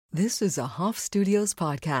This is a Hoff Studios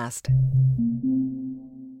podcast.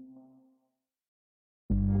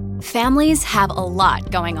 Families have a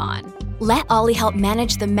lot going on. Let Ollie help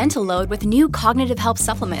manage the mental load with new cognitive help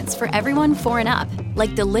supplements for everyone 4 and up,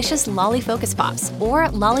 like delicious Lolly Focus Pops or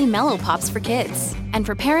Lolly Mellow Pops for kids. And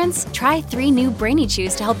for parents, try 3 new Brainy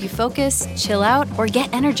Chews to help you focus, chill out, or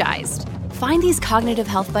get energized. Find these cognitive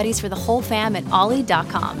health buddies for the whole fam at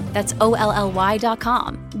ollie.com. That's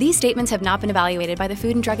OLLY.com. These statements have not been evaluated by the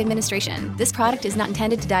Food and Drug Administration. This product is not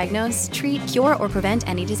intended to diagnose, treat, cure, or prevent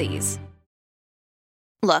any disease.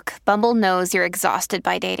 Look, Bumble knows you're exhausted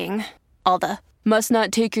by dating. All the, must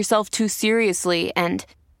not take yourself too seriously, and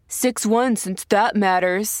 6'1" since that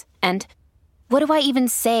matters, and what do I even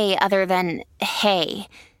say other than, hey?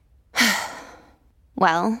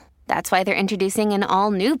 Well, that's why they're introducing an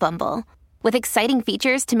all-new Bumble, with exciting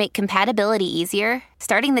features to make compatibility easier,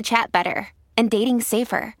 starting the chat better, and dating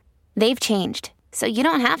safer. They've changed, so you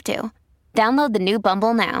don't have to. Download the new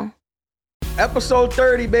Bumble now. Episode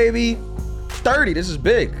 30, baby. 30, this is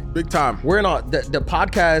big. Big time. We're in our, the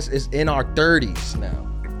podcast is in our 30s now.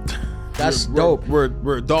 That's dope.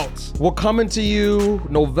 We're adults. We're coming to you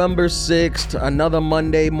November 6th, another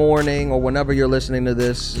Monday morning, or whenever you're listening to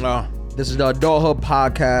this. This is the Adulthood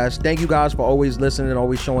Podcast. Thank you guys for always listening and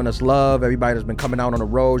always showing us love. Everybody that's been coming out on the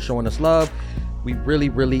road showing us love. We really,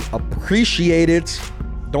 really appreciate it.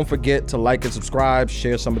 Don't forget to like and subscribe,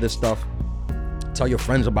 share some of this stuff. Tell your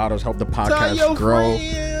friends about us, help the podcast grow.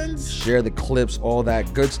 Friends. Share the clips, all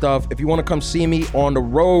that good stuff. If you want to come see me on the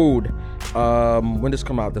road, when this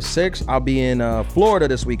come out, the 6th, I'll be in Florida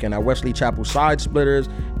this weekend at Wesley Chapel Side Splitters.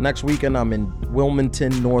 Next weekend, I'm in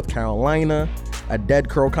Wilmington, North Carolina at Dead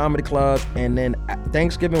Crow Comedy Club. And then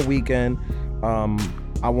Thanksgiving weekend,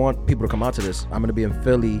 I want people to come out to this. I'm going to be in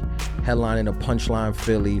Philly, headlining a Punchline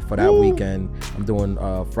Philly for that weekend. I'm doing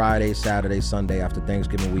Friday, Saturday, Sunday after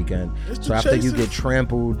Thanksgiving weekend. So after you get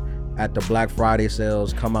trampled at the Black Friday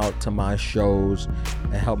sales, come out to my shows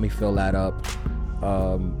and help me fill that up.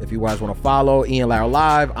 If you guys want to follow Ian Lara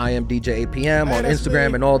Live, I am DJ APM on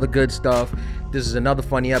Instagram and all the good stuff. This is another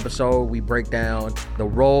funny episode. We break down the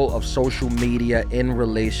role of social media in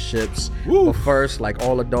relationships. But first, like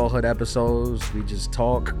all adulthood episodes, we just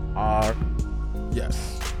talk our...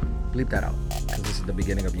 Yes. Bleep that out, because this is the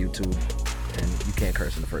beginning of YouTube, and you can't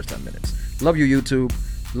curse in the first 10 minutes. Love you, YouTube.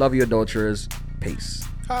 Love you, adulterers. Peace.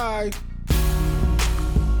 Hi.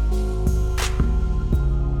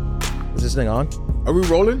 Is this thing on? Are we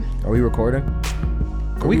rolling? Are we recording?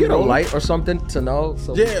 Can we get a light or something to know?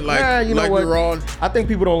 So yeah, like, you know like what? we're on. I think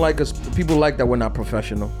people don't like us. People like that we're not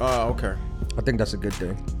professional. Okay. I think that's a good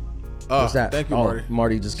thing. What's that? Thank you, Marty.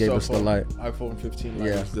 Marty just gave us the light. iPhone 15 light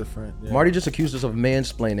is different. Yeah. Marty just accused us of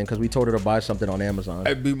mansplaining because we told her to buy something on Amazon.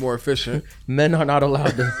 I'd be more efficient. Men are not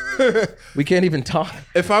allowed to. We can't even talk.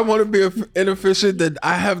 If I want to be inefficient, then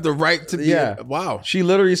I have the right to be. Yeah. Wow. She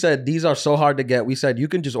literally said, these are so hard to get. We said, you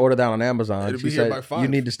can just order that on Amazon. It'll She be here by said, 5. you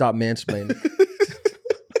need to stop mansplaining.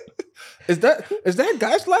 Is that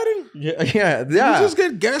gaslighting? Yeah. Did you just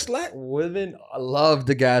get gaslight? Women love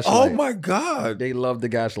the gaslight. Oh my God. They love the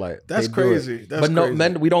gaslight. That's They do crazy. it. That's but no, crazy.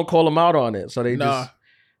 men, we don't call them out on it. So they Nah.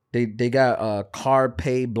 just, they got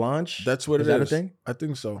Carpe Blanche. That's what it is. Is that a thing? I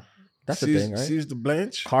think so. That's a thing, right? Seize the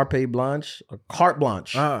Blanche? Carpe Blanche, or Carte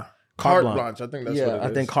Blanche. Carte Blanche. Blanche. I think that's what it is.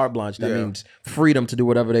 I think Carte Blanche. That Yeah. means freedom to do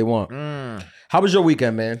whatever they want. How was your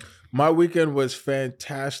weekend, man? My weekend was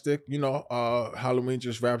fantastic. You know, Halloween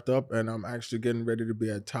just wrapped up, and I'm actually getting ready to be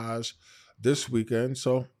at Taj this weekend.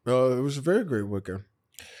 So it was a very great weekend.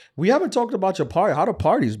 We haven't talked about your party. How the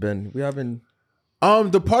party's been? We haven't.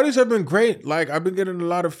 The parties have been great. Like, I've been getting a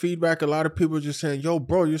lot of feedback. A lot of people just saying, yo,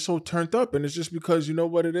 bro, you're so turned up. And it's just because, you know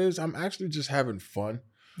what it is? I'm actually just having fun.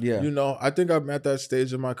 Yeah. You know, I think I'm at that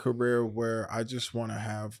stage in my career where I just want to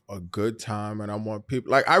have a good time, and I want people,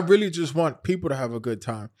 like, I really just want people to have a good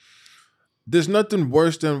time. There's nothing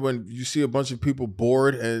worse than when you see a bunch of people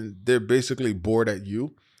bored and they're basically bored at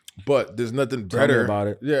you. But there's nothing Tell me better about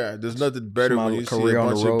it. Yeah, there's nothing better My when you see a career on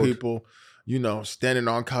the bunch of road. people, you know, standing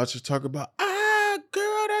on couches talking about,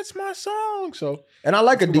 girl, that's my song. So, And I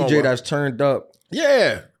like a Come on, DJ bro. that's turned up.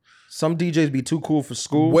 yeah, Some DJs be too cool for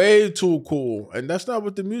school. way too cool. And that's not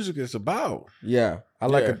what the music is about. Yeah. I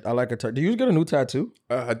like a Do you get a new tattoo?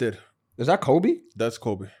 I did. Is that Kobe? That's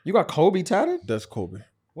Kobe. You got Kobe tatted? That's Kobe.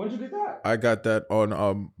 When'd you get that? I got that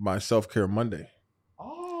on my Self-Care Monday.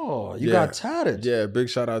 Oh, you Yeah. got tatted. Yeah, big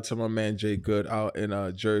shout out to my man Jay Good out in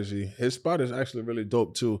Jersey. His spot is actually really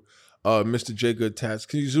dope too. Mr. J Good Tats.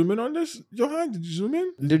 Can you zoom in on this, Johan? Did you zoom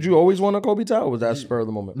in? Did you always want a Kobe tat, or was that spur of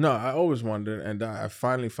the moment? No, I always wanted it, and I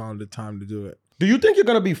finally found the time to do it. Do you think you're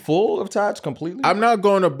gonna be full of tats completely? I'm not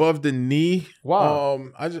going above the knee. Wow.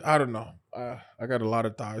 I don't know. I got a lot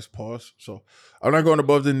of thighs, pause. So I'm not going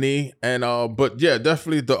above the knee, and but yeah,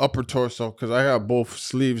 definitely the upper torso because I have both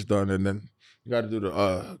sleeves done, and then you got to do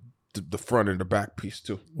the front and the back piece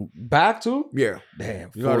too. Back too? Yeah, Damn,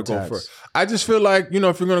 you got to go for it. I just feel like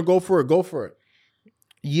if you're gonna go for it, go for it.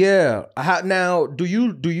 Yeah. Now, do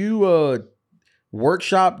you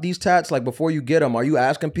workshop these tats like before you get them? Are you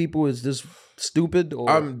asking people, is this stupid? Or?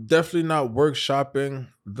 I'm definitely not workshopping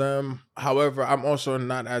them. However, I'm also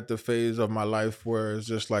not at the phase of my life where it's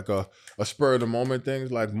just like a spur of the moment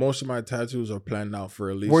things. Like most of my tattoos are planned out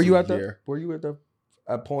for at least Were you a at year. Were you at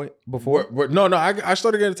that point before? No. I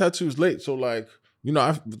started getting tattoos late. So like,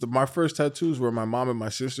 my first tattoos were my mom and my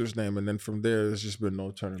sister's name. And then from there, there's just been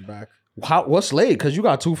no turning back. What's late? Because you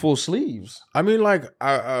got 2 full sleeves. I mean, like,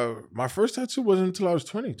 my first tattoo wasn't until I was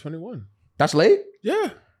 21. That's late? Yeah.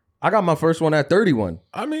 I got my first one at 31.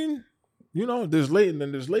 I mean, there's late and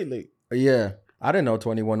then there's late. Yeah. I didn't know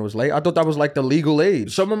 21 was late. I thought that was like the legal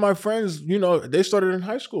age. Some of my friends, they started in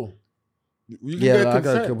high school. You can Yeah, get I got a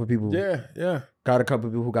consent. couple people. Yeah. Got a couple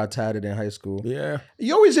people who got tatted in high school. Yeah.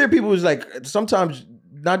 You always hear people who's like, sometimes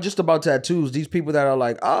not just about tattoos, these people that are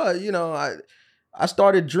like, I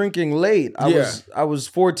started drinking late. I was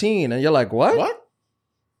 14. And you're like, what?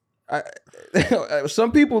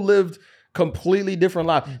 Some people lived completely different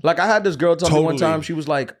lives. Like I had this girl tell me one time, she was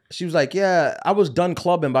like, yeah, I was done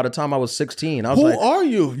clubbing by the time I was 16. I was Who are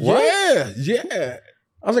you? What? Yeah.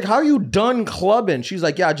 I was like, how are you done clubbing? She's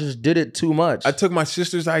like, yeah, I just did it too much. I took my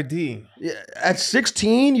sister's ID. Yeah, at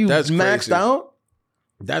 16, you That's maxed crazy. out?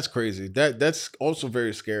 That's crazy. That's also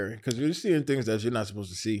very scary because you're seeing things that you're not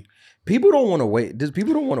supposed to see. People don't want to wait.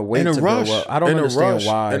 People don't want to wait In a to rush. grow up. I don't understand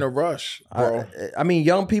why. In a rush, bro. I mean,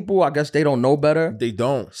 young people, I guess they don't know better. They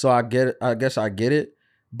don't. So I get it. I guess I get it.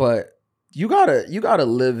 But you gotta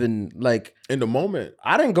live in like In the moment.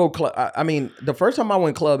 I didn't go club. I mean, the first time I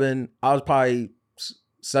went clubbing, I was probably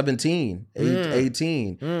 17,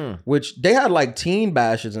 18, which they had like teen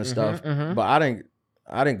bashes and stuff. But I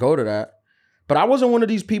didn't go to that. But I wasn't one of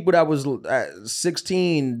these people that was at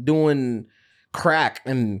 16 doing crack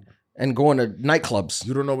and going to nightclubs.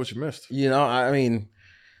 You don't know what you missed. I mean,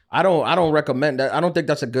 I don't recommend that. I don't think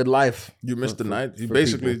that's a good life. You missed the 90s. You're for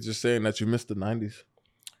basically people. just saying that you missed the 90s.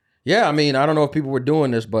 Yeah, I mean, I don't know if people were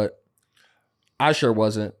doing this, but I sure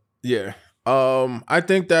wasn't. Yeah. I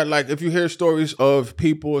think that like if you hear stories of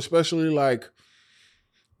people, especially like,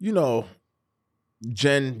 Gen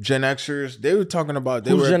Xers, they were talking about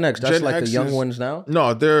Who's Gen X? That's Gen like the young Xers. ones now?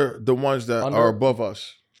 No, they're the ones that Under? are above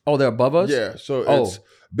us. Oh, they're above us? Yeah. So Oh. it's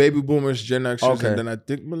baby boomers, Gen Xers, Okay. and then I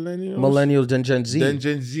think millennials. Millennials, then Gen Z. Then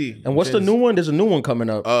Gen Z. And what's Gen the new one? There's a new one coming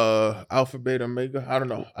up. Alpha, Beta, Omega. I don't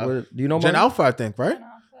know. Do you know Gen Mike? Alpha, I think, right?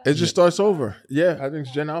 It just starts over. Yeah, I think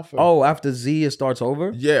it's Gen Alpha. Oh, after Z, it starts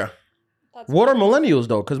over? Yeah. What are millennials,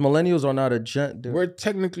 though? Because millennials are not a Gen... We're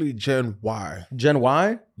technically Gen Y. Gen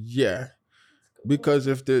Y? Yeah. Because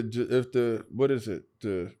if the what is it?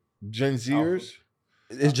 The Gen Zers?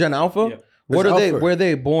 Is Gen Alpha? Yeah. What It's are they? Alpha. Were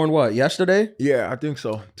they born what? Yesterday? Yeah, I think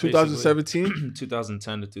so. 2017?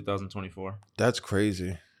 2010 to 2024. That's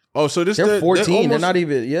crazy. Oh, so this They're 14. They're almost, not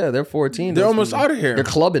even... Yeah, they're 14. They're almost out of here. They're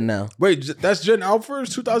clubbing now. Wait, that's Gen Alpha is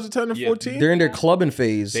 2010 and Yeah. 14? They're in their clubbing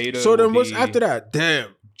phase. Beta. So then what's will after be that?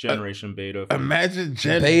 Damn. Generation Beta. Imagine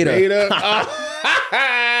Gen Beta. Beta.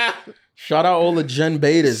 Shout out all the Gen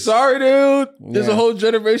Betas. Sorry, dude. There's Yeah. a whole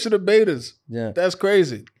generation of betas. Yeah. That's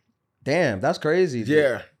crazy. Damn, that's crazy. dude.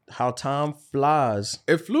 Yeah. How time flies.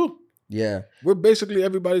 It flew. Yeah. We're basically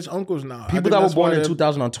everybody's uncles now. I People think that were that's born why in they're-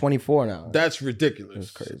 2024 now. That's ridiculous.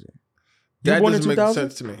 That's crazy. That You born in doesn't make 2000?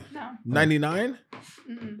 sense to me. No. 99?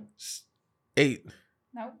 Mm-mm. 8.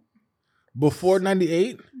 No. Before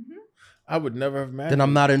 98? I would never have imagined. Then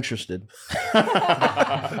I'm not interested.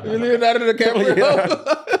 Leonardo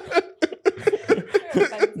DiCaprio.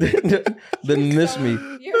 Then miss me.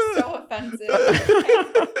 You're so offensive.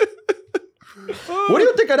 What do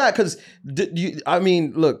you think of that? Because I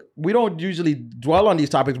mean, look, we don't usually dwell on these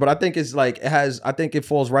topics, but I think it's like I think it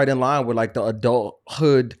falls right in line with like the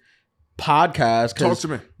adulthood podcast. Talk to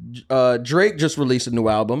me. Drake just released a new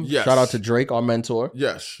album. Yes. Shout out to Drake, our mentor.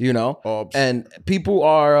 Yes. And people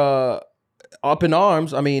are up in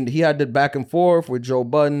arms. I mean, he had the back and forth with Joe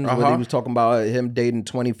Budden where he was talking about him dating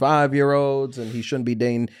 25-year-olds and he shouldn't be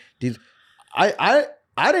dating these. I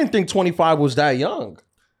didn't think 25 was that young.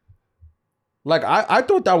 Like I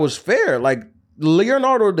thought that was fair. Like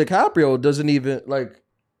Leonardo DiCaprio doesn't even like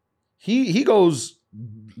he goes.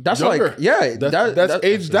 That's Younger. like yeah. That's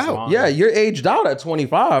aged that's out. long. Yeah, you're aged out at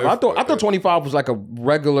 25. I thought 25 was like a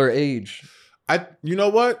regular age. You know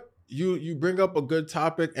what? you bring up a good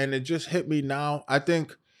topic, and it just hit me now. I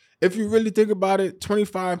think if you really think about it,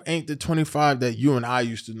 25 ain't the 25 that you and I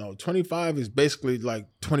used to know. 25 is basically like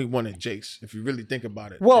 21 and Jace, if you really think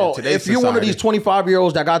about it. Well, in today's if you're one of these society.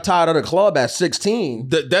 25-year-olds that got tired of the club at 16,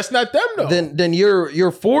 That's not them though. then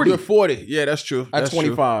you're 40 You're 40. Yeah, that's true. at That's true.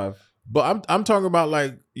 25. But I'm talking about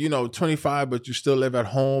like, 25, but you still live at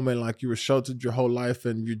home and like you were sheltered your whole life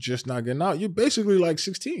and you're just not getting out. You're basically like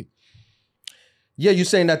 16. Yeah, you're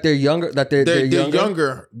saying that they're younger, that they're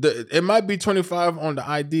younger? It might be 25 on the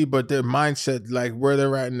ID, but their mindset, like where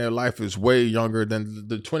they're at in their life, is way younger than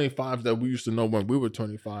the 25 that we used to know when we were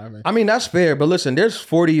 25. And I mean, that's fair, but listen, there's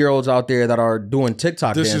 40-year-olds out there that are doing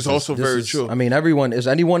TikTok This is dances. also very true. I mean, is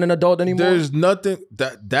anyone an adult anymore? there's nothing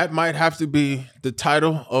that might have to be the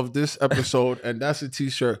title of this episode, and that's a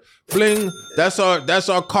t-shirt. Fling, that's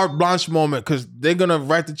our carte blanche moment, because they're gonna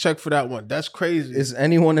write the check for that one. That's crazy. Is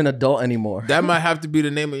anyone an adult anymore? That might have to be the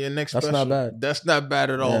name of your next That's special. not bad. That's not bad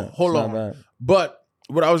at all. Yeah, Hold it's on. not bad. But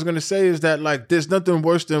what I was gonna say is that like there's nothing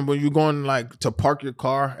worse than when you're going like to park your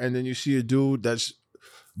car and then you see a dude that's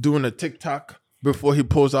doing a TikTok before he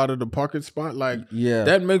pulls out of the parking spot. Like Yeah.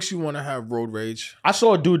 that makes you want to have road rage. I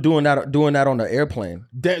saw a dude doing that on the airplane.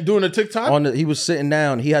 Doing a TikTok? He was sitting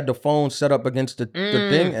down. He had the phone set up against the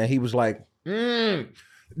thing, and he was like,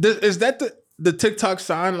 Is that the TikTok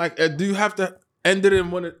sign? Like do you have to end it in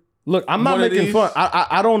one of "Look, I'm not One of making these? fun.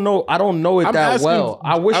 I don't know. I don't know it I'm that asking- well.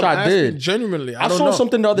 I wish I'm I asking did. Genuinely. I don't saw know.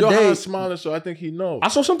 something the other Your day. eyes smiling, so I think he knows. I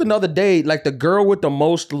saw something the other day. Like the girl with the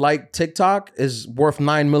most liked TikTok is worth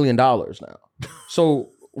 $9 million now.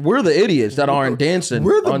 So we're the idiots that aren't dancing.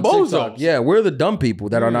 We're the on bozos. TikTok. Yeah, we're the dumb people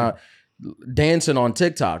that are not dancing on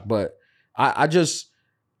TikTok. But I just,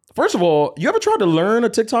 first of all, you ever tried to learn a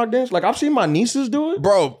TikTok dance? Like I've seen my nieces do it.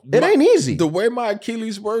 Bro, It ain't easy. The way my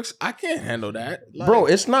Achilles works, I can't handle that. Like, Bro,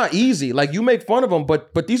 it's not easy. Like you make fun of them,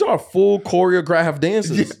 but these are full choreographed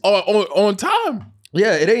dances. on time.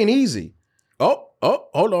 Yeah, it ain't easy. Oh,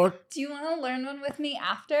 hold on. Do you want to learn one with me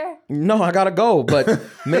after? No, I gotta go. But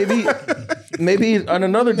maybe on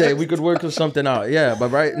another day we could work something out. Yeah,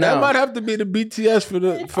 but right now, That might have to be the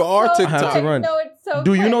BTS for our So TikTok. have to run. No, it's so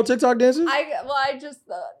do you quick. know TikTok dances? I just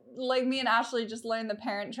like me and Ashley just learned the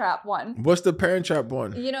Parent Trap one. What's the Parent Trap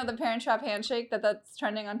one? You know the Parent Trap handshake that's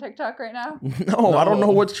trending on TikTok right now? No, I don't know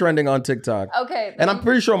what's trending on TikTok. Okay. And I'm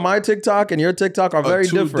pretty sure my TikTok and your TikTok are very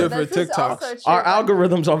two different. different this is TikToks. also true. Our but-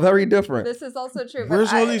 algorithms are very different. This is also true. but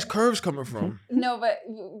Where's all I- these curves coming from? No, but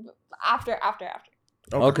after. Okay.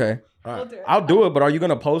 All We'll right. do it. I'll do it, but are you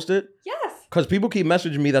gonna post it? Yes. Because people keep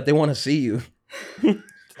messaging me that they want to see you.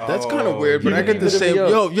 That's kind of weird, but I get the Keep it same.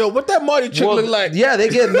 video. Yo, what that Marty chick Well, look like? yeah, they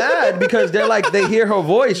get mad because they're like they hear her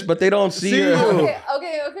voice, but they don't see See her. you.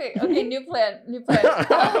 Okay. New plan.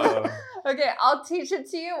 Okay, I'll teach it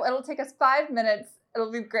to you. It'll take us 5 minutes.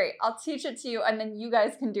 It'll be great. I'll teach it to you, and then you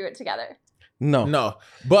guys can do it together. No.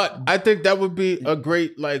 But I think that would be a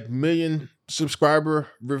great like million subscriber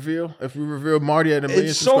reveal if we reveal Marty at a million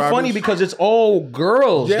It's so subscribers. funny because it's all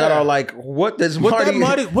girls Yeah. that are like, "What does What that Marty?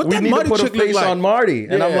 Marty- what we that need Marty to put a chick look face like?" on Marty."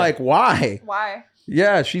 And I'm Yeah. like, "Why? Why?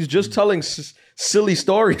 Yeah, she's just telling silly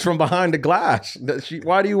stories from behind the glass.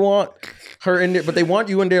 Why do you want her in there? But they want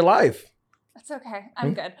you in their life. That's okay.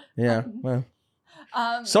 I'm good. Yeah. Well,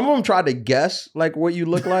 Um, some of them tried to guess like what you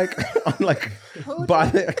look like, like Who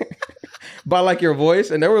by by like your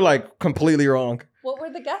voice, and they were like completely wrong. what were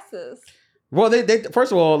the guesses? Well, they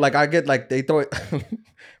first of all, like I get like they thought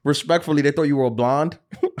respectfully they thought you were blonde.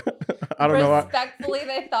 I don't know. Why. Respectfully,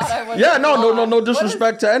 they thought I was. Yeah, no blonde. What is-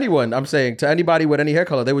 disrespect to anyone. I'm saying to anybody with any hair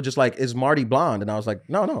color, they were just like, "Is Marty blonde?" And I was like,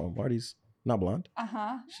 "No, Marty's not blonde.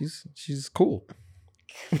 Uh-huh. She's cool."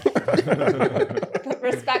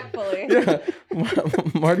 Respectfully. Yeah,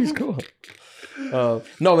 Marty's cool. No,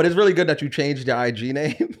 but it's really good that you changed your IG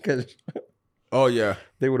name because Oh yeah.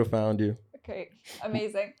 they would have found you. Okay.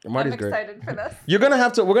 Amazing. Marty's I'm great. excited for this. We're gonna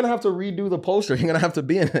have to redo the poster. You're gonna have to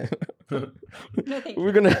be in it. No, thank you.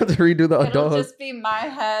 We're gonna have to redo the It'll adult. just be my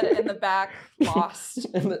head in the back, lost.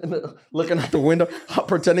 Looking out the window,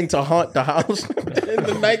 pretending to haunt the house. In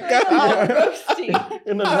the nightgown. Ghosty.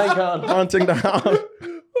 In the nightgown, haunting the house.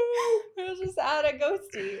 We'll just add a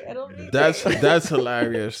ghosty. It'll be That's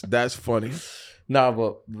hilarious. That's funny. Nah,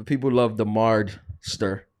 but people love the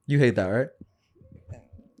Mardster. You hate that, right?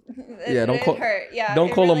 Yeah, don't call- hurt. Yeah, Don't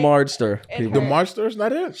it call really- her Mardster. it people. The hurt. Monster's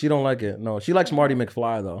not it. She don't like it. No, she likes Marty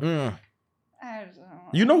McFly though. I don't know.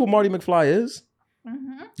 You know who Marty McFly is?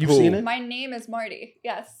 Mhm. You've Who? seen it? My name is Marty.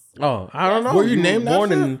 Yes. Oh, I don't know. Were you named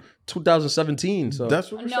born after? in 2017? So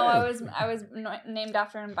That's what we're No, saying. I was named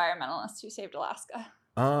after an environmentalist who saved Alaska.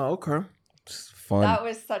 Oh, okay. It's fun. That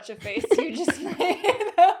was such a face you just made.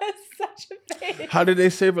 That was such a face. How did they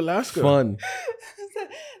save Alaska? Fun.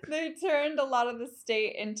 They turned a lot of the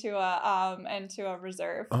state into a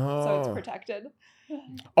reserve, so it's protected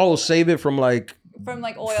Oh, save it from like from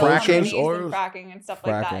like oil Fracking? companies and fracking and stuff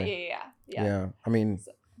like that. Fracking. Yeah. I mean,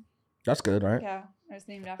 that's good, right? Yeah, it was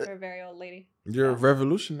named after a very old lady. You're a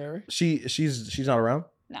revolutionary. She's not around.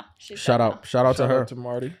 No, she's Shout dead out to Shout her out to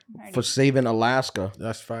Marty. now. for saving Alaska.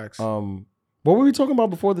 That's facts. What were we talking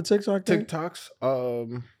about before the TikTok thing? TikToks.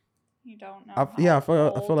 You don't know. I how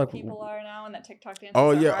feel old like people are now, and that TikTok dances.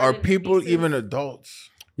 Oh yeah, are hard people pieces. even adults?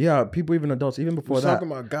 Yeah, people, even adults, even before We're that. talking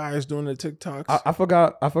about guys doing the TikToks. I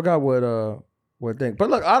forgot what thing. But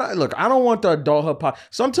look, I don't want the adulthood part.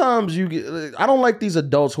 Sometimes I don't like these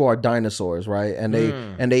adults who are dinosaurs, right? And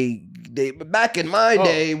they back in my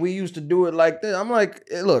day, we used to do it like this. I'm like,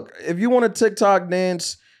 look, if you want a TikTok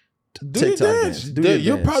dance, do your dance.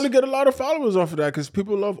 You'll dance. probably get a lot of followers off of that because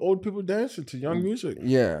people love old people dancing to young music.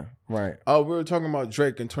 Yeah, right. We were talking about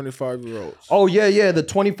Drake and 25-year-olds. Oh yeah, the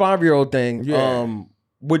 25-year-old thing. Yeah.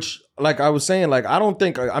 Which, like I was saying, like I don't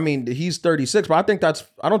think. I mean, he's 36, but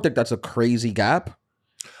I don't think that's a crazy gap.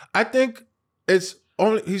 I think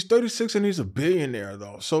he's 36 and he's a billionaire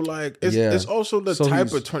though. So like it's also the So type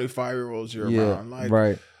he's- of 25-year-olds you're around. Like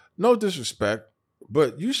right. no disrespect,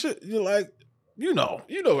 but you're like, you know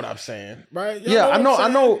what I'm saying, right? Y'all Yeah, what I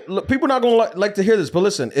I'm know. saying? Look, people not gonna like to hear this, but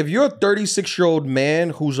listen, if you're a 36-year-old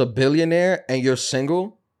man who's a billionaire and you're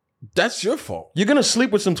single, That's your fault. you're gonna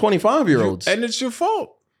sleep with some 25-year-olds, And it's your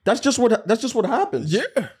fault. that's just what happens.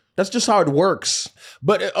 Yeah. That's just how it works.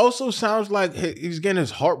 But it also sounds like he's getting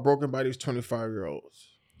his heart broken by these 25-year-olds.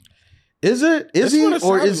 Is it? Is That's he, what it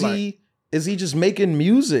or sounds is he? Is he just making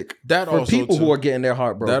music That for also people too. who are getting their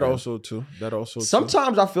heart broken? That also too.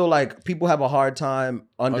 Sometimes I feel like people have a hard time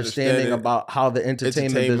understanding Understanding about how the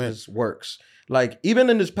entertainment entertainment. business works. Like even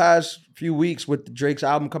in this past few weeks with Drake's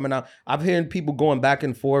album coming out, I've heard people going back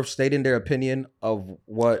and forth stating their opinion of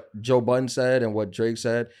what Joe Budden said and what Drake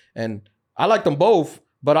said. And I like them both,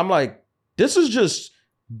 but I'm like, this is just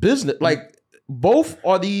business. Like both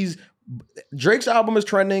are these. Drake's album is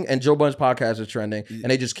trending and Joe Budden's podcast is trending, and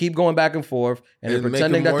they just keep going back and forth, and they're And make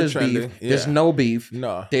pretending it that more there's trending. beef. There's Yeah. no beef.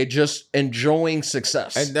 No. They're just enjoying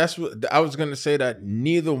success. And that's what I was gonna say, that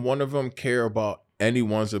neither one of them care about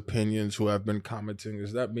anyone's opinions who have been commenting.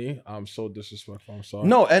 Is that me? I'm so disrespectful. I'm sorry.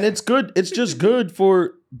 No, and it's good. It's just good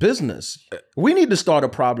for business. We need to start a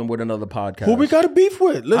problem with another podcast. Who we got a beef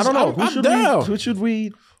with? I don't know. I'm down. Who should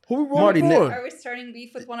we? Who we Marty, rolling for? Are we starting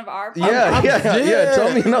beef with one of our? Yeah, podcasts? yeah.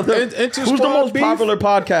 Tell me another. Inter Who's the squad most beef? popular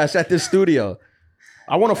podcast at this studio?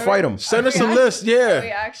 I want to fight them. Send us a Are we list. Are we Yeah.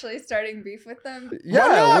 actually starting beef with them? Yeah,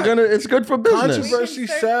 not? we're gonna. It's good for business. Controversy We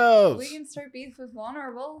can sells. We can start beef with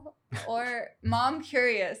Vulnerable or Mom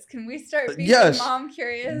Curious. Can we start beef Yes. with Mom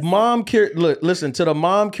Curious? Look, listen to the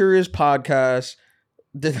Mom Curious podcast.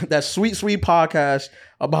 That sweet podcast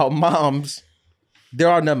about moms. They're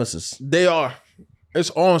our nemesis. They are. It's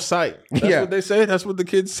on site. That's Yeah. what they say. That's what the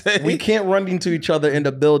kids say. We can't run into each other in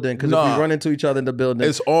the building because if Nah. we run into each other in the building,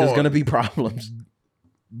 It's there's on. gonna be problems.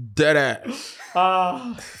 Dead ass.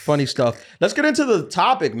 Funny stuff. Let's get into the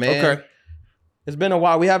topic, man. Okay. It's been a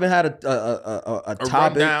while. We haven't had a A topic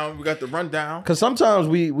rundown. We got the rundown. because sometimes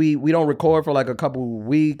we don't record for like a couple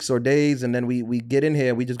weeks or days, and then we get in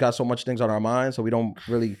here. We just got so much things on our minds, so we don't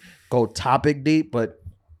really go topic deep. But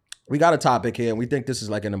we got a topic here, and we think this is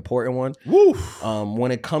like an important one. Woo. When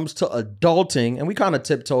it comes to adulting, and we kind of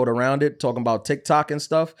tiptoed around it, talking about TikTok and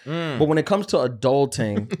stuff. But when it comes to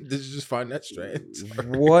adulting, Did you just find that strange?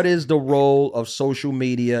 what is the role of social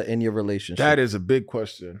media in your relationship? That is a big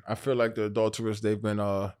question. I feel like the adulterers, they've been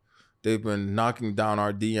knocking down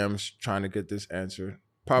our DMs trying to get this answered.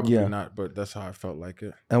 Probably Yeah. not, but that's how I felt like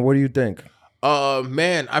it. And what do you think?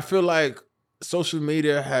 Man, I feel like social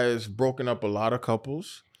media has broken up a lot of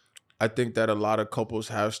couples. I think that a lot of couples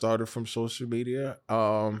have started from social media.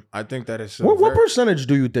 I think that it's What percentage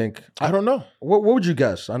do you think? I don't know. What would you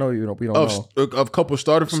guess? I know we don't know. Of couples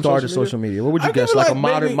started from Social media. What would you I give guess? it Like a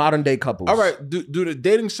like maybe- modern day couple. All right, do the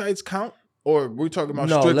dating sites count, or we're talking about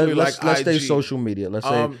No, strictly let's like say IG? social media.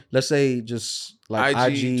 Let's say just like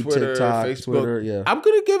IG, Twitter, TikTok, Facebook. Twitter. Yeah, I'm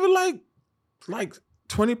gonna give it like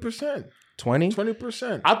 20%. 20.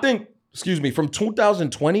 20%. I think. Excuse me. From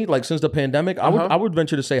 2020, like since the pandemic, I would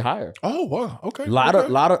venture to say higher. Oh wow, okay. Lot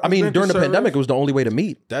of. I mean, Being during the conservative. pandemic, it was the only way to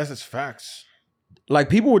meet. That's just facts. Like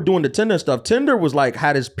people were doing the Tinder stuff. Tinder was like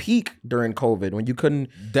had its peak during COVID when you couldn't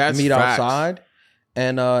That's meet facts. outside.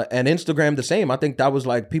 And Instagram the same. I think that was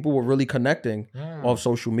like people were really connecting off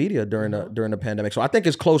social media during the pandemic. So I think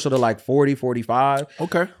it's closer to like 40, 45.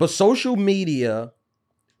 Okay. But social media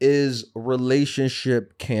is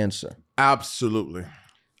relationship cancer. Absolutely.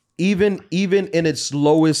 Even in its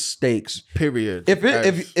lowest stakes. Period.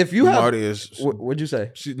 If you have, Marty is, what'd you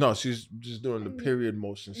say? she's just doing the period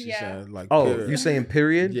motion. She's saying like, Oh, period. you saying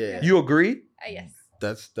period? Yeah. You agree? Yes.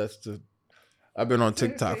 That's the. I've been on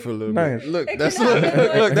TikTok for a little Nice. bit. Look, It that's can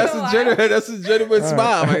happen look, that's once a in a genuine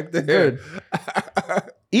smile right there. Good.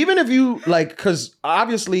 Even if you like, because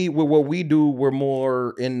obviously with what we do, we're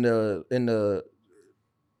more in the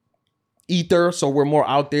ether, so we're more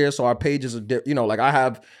out there. So our pages are, like I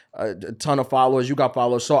have a ton of followers, you got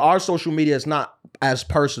followers, so our social media is not as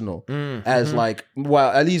personal as like, well,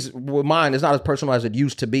 at least with mine, it's not as personal as it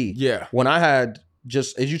used to be. Yeah. When I had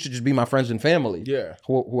it used to just be my friends and family. Yeah.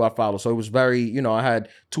 Who I follow. So it was very, I had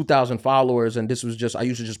 2,000 followers, and this was just, I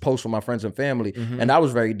used to just post for my friends and family, and that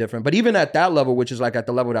was very different. But even at that level, which is like at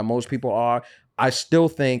the level that most people are, I still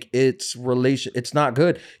think it's not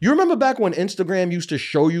good. You remember back when Instagram used to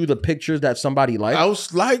show you the pictures that somebody liked? I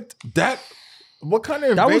was like that. What kind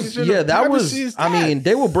of That was invasion of privacy is I that? mean,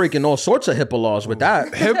 they were breaking all sorts of HIPAA laws with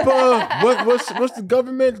that. HIPAA. what's the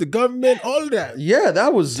government? The government, all of that. Yeah,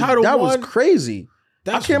 that was Title was I, crazy.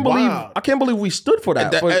 That's I wild. can't believe we stood for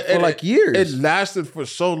that for like years. It lasted for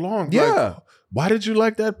so long. Yeah. Like, why did you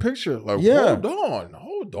like that picture? Like, Yeah.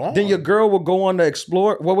 hold on. Then your girl would go on the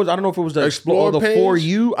Explore. I don't know if it was the Explore, the page? For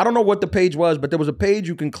You. I don't know what the page was, but there was a page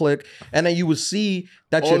you can click, and then you would see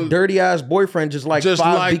that your dirty ass boyfriend just like 5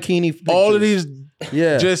 bikini pictures. All of these,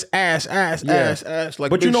 Yeah. just ass. Like,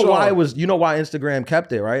 But you Big know why Sean. why Instagram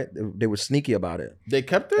kept it, right? They were sneaky about it. They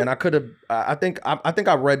kept it. And I could have. I think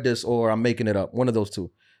I read this, or I'm making it up. One of those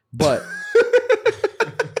two. But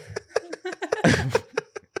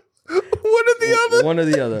one or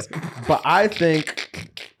the other. But I think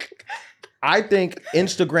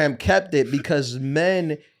Instagram kept it because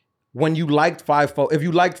men, when you liked if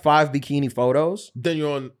you liked 5 bikini photos,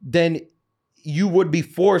 then you would be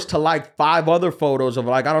forced to like 5 other photos of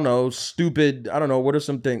like, I don't know, stupid, I don't know, what are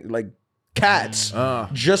some things like cats,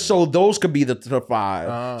 just so those could be the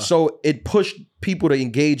 5. So it pushed people to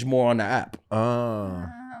engage more on the app.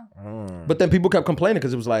 But then people kept complaining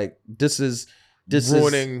because it was like, this is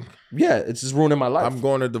ruining. It's just ruining my life. I'm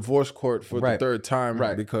going to divorce court for the 3rd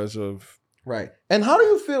time because of. Right. And how do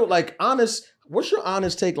you feel, like, what's your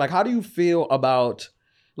honest take? Like, how do you feel about,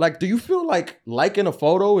 like, do you feel like liking a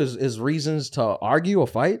photo is reasons to argue or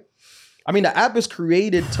fight? I mean, the app is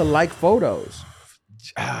created to like photos.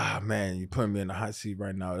 Man, you putting me in the hot seat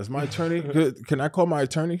right now. Is my attorney, can I call my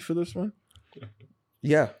attorney for this one?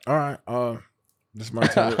 Yeah. All right. This is my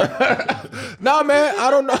attorney. Nah, man, I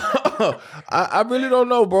don't know. I really don't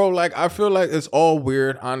know, bro. Like, I feel like it's all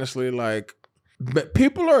weird, honestly. Like,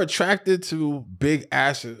 people are attracted to big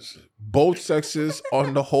asses. Both sexes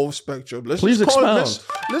on the whole spectrum. Please expound.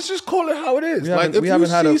 Let's just call it how it is. We haven't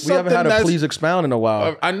had a please expound in a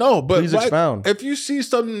while. I know, but please expound. If you see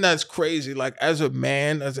something that's crazy, like as a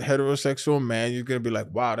man, as a heterosexual man, you're gonna be like,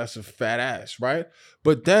 wow, that's a fat ass, right?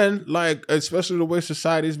 But then, like, especially the way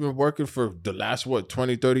society's been working for the last,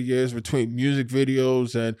 20, 30 years between music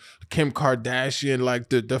videos and Kim Kardashian, like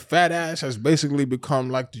the fat ass has basically become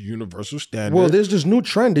like the universal standard. Well, there's this new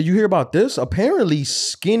trend. Did you hear about this? Apparently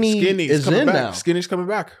skinny is in back. now. Skinny's coming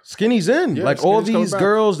back. Skinny's in. Yeah, like all skinny's these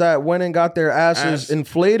girls that went and got their asses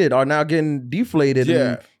inflated are now getting deflated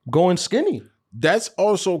and going skinny. That's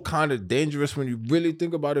also kind of dangerous when you really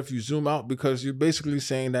think about it if you zoom out, because you're basically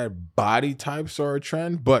saying that body types are a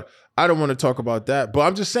trend. But I don't want to talk about that. But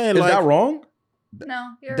I'm just saying, is that wrong?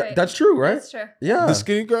 No, you're right. That's true, right? That's true. Yeah. The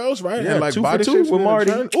skinny girls, right? Yeah, And like 2 for body 2 shapes with being a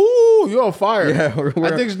Marty. trend. Ooh, you're on fire. Yeah, I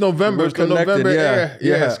think it's November. It's the November air.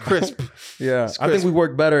 Yeah, it's crisp. Yeah, I think we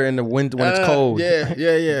work better in the winter when it's cold. Yeah.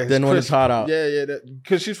 Than when it's hot out. Yeah.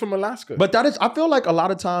 Because she's from Alaska. But I feel like a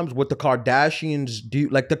lot of times what the Kardashians do,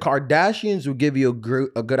 like the Kardashians will give you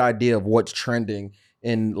a good idea of what's trending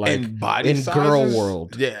in body in sizes? girl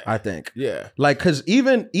world. Yeah. I think. Yeah. Like, because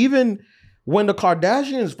even when the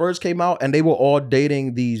Kardashians first came out and they were all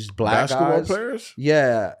dating these black basketball guys, players?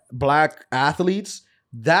 yeah, black athletes,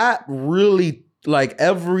 that really, like,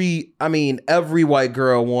 every white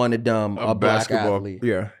girl wanted them a black basketball. athlete.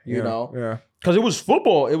 Yeah. You know? Yeah. Because it was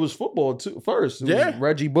football too first. It was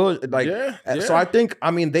Reggie Bush. Like, so I think,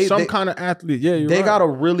 they kind of athlete. Yeah, they got a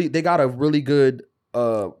really good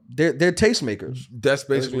they're tastemakers. That's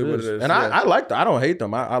basically what it is. And I like them. I don't hate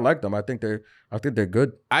them. I like them. I think they're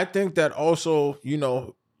good. I think that also,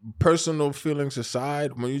 personal feelings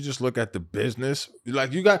aside, when you just look at the business,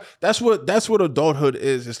 like that's what adulthood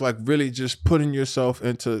is. It's like really just putting yourself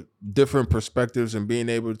into different perspectives and being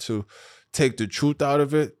able to take the truth out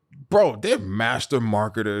of it. bro, they're master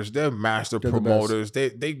marketers. They're master They're the promoters.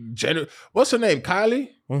 What's her name? Kylie?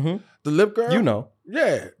 Mm-hmm. The lip girl? You know.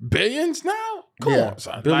 Yeah. Billions now? Come Yeah, on,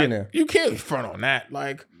 son. billionaire. Like, you can't front on that.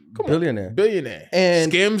 Like, come Billionaire. on. Billionaire.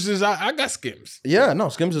 And- Skims is, I got Skims. Yeah, no,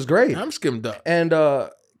 Skims is great. I'm skimmed up. And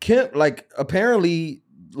Kim, like, apparently,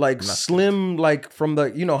 like, Slim, like, from the,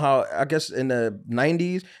 you know how, I guess in the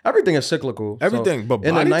 90s, everything is cyclical. So Everything, but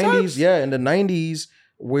in the body 90s, types? yeah, in the 90s,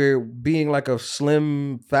 where being like a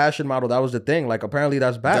slim fashion model, that was the thing. Like, apparently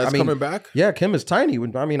that's back. That's I mean, coming back? Yeah, Kim is tiny.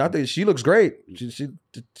 I mean, I think she looks great.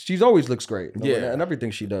 She's always looks great. Yeah. And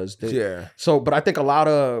everything she does. Yeah. So, but I think a lot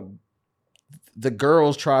of the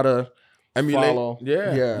girls try to Emulate. follow.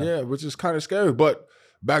 Yeah, which is kind of scary. But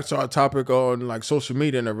back to our topic on like social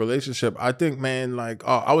media and a relationship, I think, man, like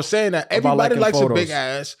I was saying that everybody liking likes photos. a big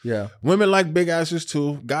ass. Yeah. Women like big asses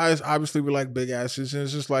too. Guys, obviously, we like big asses. And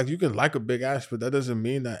it's just like, you can like a big ass, but that doesn't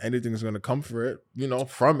mean that anything's going to come for it,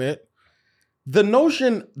 from it. The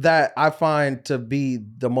notion that I find to be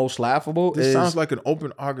the most laughable This is sounds like an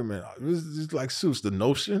open argument. This is like Seuss, the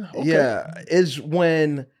notion. Okay. yeah, is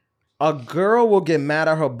when a girl will get mad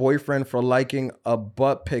at her boyfriend for liking a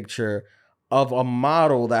butt picture of a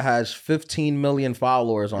model that has 15 million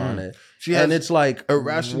followers on it. She has and it's like,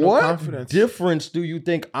 irrational what confidence. difference do you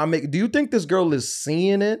think I make? Do you think this girl is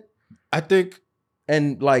seeing it I think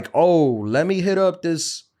and like, oh, let me hit up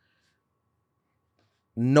this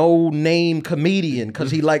no-name comedian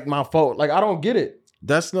because he liked my photo? Like, I don't get it.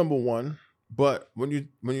 that's number one. But when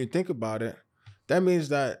you think about it, that means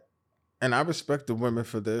that, and I respect the women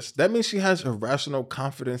for this, that means she has irrational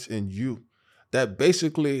confidence in you. That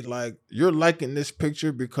basically, like, you're liking this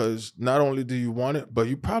picture because not only do you want it, but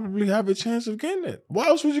you probably have a chance of getting it. Why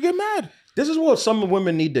else would you get mad? This is what some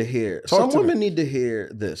women need to hear. Talk Some to me. women need to hear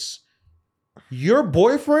this. Your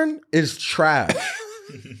boyfriend is trash.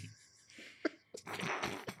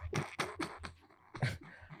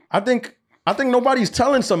 I think nobody's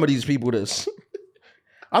telling some of these people this.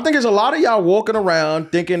 I think there's a lot of y'all walking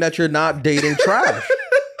around thinking that you're not dating trash.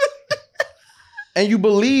 And you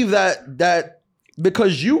believe that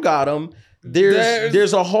because you got them,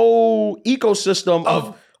 there's a whole ecosystem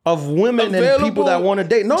of women and people that want to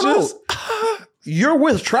date. No. You're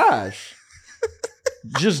with trash.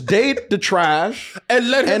 Just date the trash And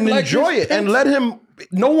let him and like enjoy his it. And pics. let him,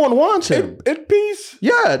 no one wants him. in peace.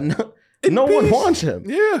 Yeah. No one peace. wants him.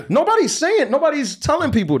 Yeah. Nobody's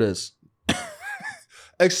telling people this.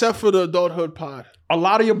 Except for the adulthood pod. A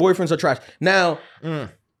lot of your boyfriends are trash. Now,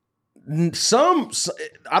 it's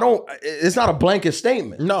not a blanket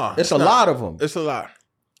statement. No, It's a not. lot of them. It's a lot.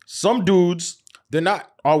 Some dudes They're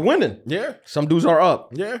not. are winning. Yeah. Some dudes are up.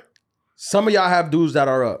 Yeah. Some of y'all have dudes that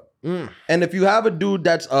are up. And if you have a dude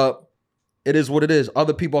that's up, it is what it is.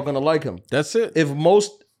 Other people are gonna like him. That's it. If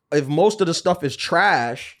most of the stuff is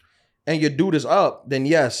trash and your dude is up, then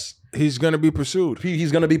yes, He's going to be pursued.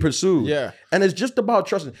 he's gonna be pursued. Yeah. And it's just about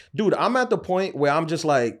trusting. Dude, I'm at the point where I'm just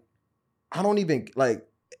like, I don't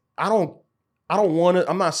want to,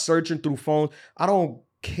 I'm not searching through phones. I don't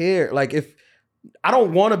care. Like, if I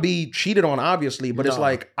don't want to be cheated on, obviously, but it's No.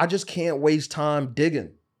 like, I just can't waste time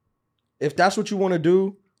digging. If that's what you want to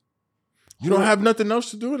do, You don't have nothing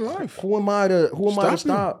else to do in life. who am I to Stop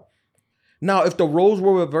stop? Now, if the roles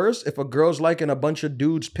were reversed, if a girl's liking a bunch of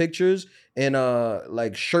dudes' pictures and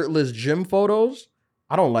like shirtless gym photos,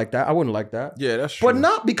 I don't like that. I wouldn't like that. Yeah, that's true. But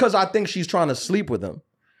not because I think she's trying to sleep with him.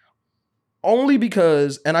 Only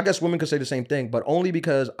because, and I guess women could say the same thing, but only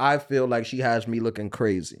because I feel like she has me looking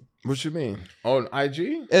crazy. What you mean? On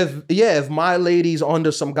IG? If my lady's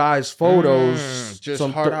under some guy's photos, just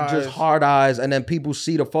hard eyes. just hard eyes, and then people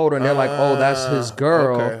see the photo and they're like, "Oh, that's his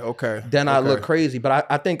girl." Okay. Then I okay. look crazy. But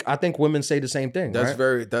I think women say the same thing. That's right?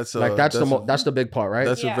 very. that's the big part, right?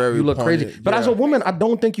 That's Yeah. a very. You look crazy. poignant- But as a yeah. woman, I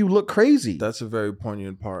don't think you look crazy. That's a very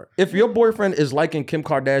poignant part. If your boyfriend is liking Kim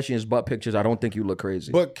Kardashian's butt pictures, I don't think you look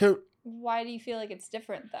crazy. But Why do you feel like it's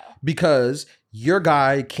different though? Because your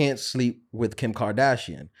guy can't sleep with Kim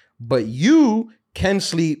Kardashian, but you can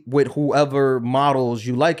sleep with whoever models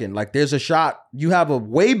you liking. Like, there's a shot, you have a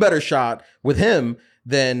way better shot with him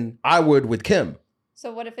than I would with Kim.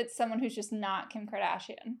 So what if it's someone who's just not Kim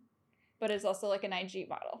Kardashian, but is also like an IG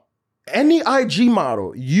model? Any IG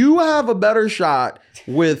model, you have a better shot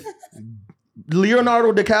with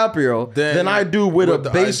Leonardo DiCaprio than I do with a the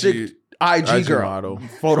basic IG girl model.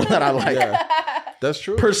 photo that I like. Yeah. That's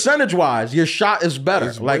true. Percentage wise, your shot is better.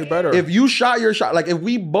 It's way like, better. if you shot your shot, like if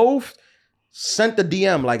we both sent the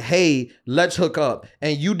DM like, "Hey, let's hook up,"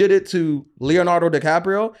 and you did it to Leonardo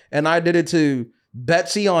DiCaprio and I did it to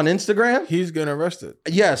Betsy on Instagram, He's getting arrested.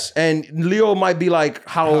 yes, and Leo might be like,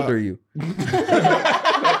 "How old are you?"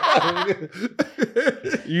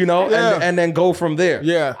 You know, Yeah. and then go from there.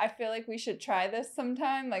 Yeah. I feel like we should try this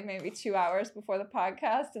sometime, like maybe 2 hours before the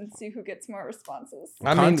podcast, and see who gets more responses.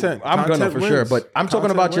 I mean, Content- I'm gonna content for sure, wins. but I'm talking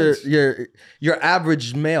Content about wins. your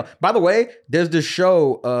average male. By the way, there's this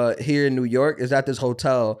show here in New York. Is at this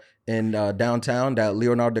hotel in downtown that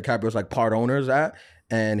Leonardo DiCaprio's like part owners at,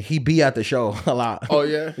 and he be at the show a lot. Oh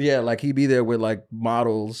yeah. Yeah, like he be there with like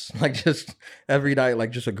models, like just every night,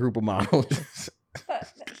 like just a group of models. But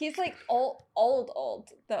he's like old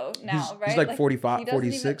though now, He's- right? he's like 45, he doesn't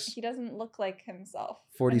 46. He doesn't look like himself.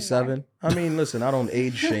 47. I mean, listen, I don't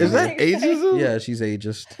age shame. Is that her. ageism? Yeah, she's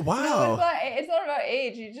ageist. No, Wow. it's not about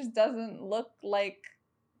age. He just doesn't look like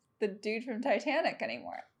the dude from Titanic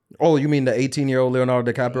anymore. Oh, you mean the 18-year-old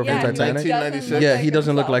Leonardo DiCaprio Yeah, from he Titanic? doesn't 1996? look Yeah, like he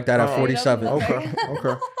doesn't look himself. like that at Oh. 47. He doesn't look Okay. like-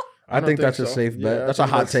 Okay. I think that's a safe bet. I That's a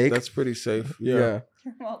think hot take. That's pretty safe. Yeah. Yeah.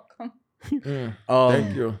 You're welcome. Mm. Um,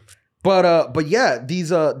 Thank you. But yeah,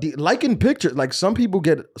 these liking pictures, like some people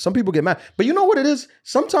get mad. But you know what it is?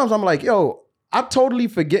 Sometimes I'm like, yo, I totally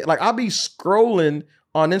forget. Like I'll be scrolling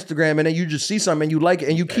on Instagram and then you just see something and you like it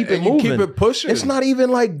and you keep it And you moving. keep it pushing. It's not even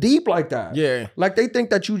like deep like that. Yeah. Like they think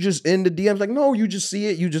that you just in the DMs. Like no, you just see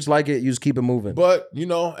it, you just like it, you just keep it moving. But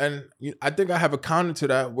I think I have a counter to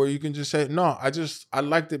that where you can just say, no, I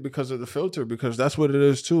liked it because of the filter, because that's what it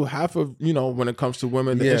is too. Half of when it comes to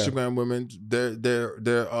women, the Yeah. Instagram women,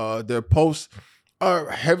 their posts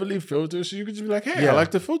are heavily filtered, so you can just be like, hey, Yeah. I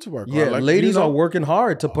like the filter work. Or I Yeah, like, ladies are working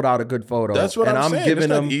hard to put out a good photo. That's what and I'm saying. giving It's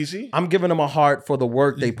not them easy. I'm giving them a heart for the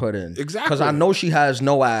work they put in. Exactly. Because I know she has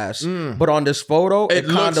no ass, Mm. but on this photo, it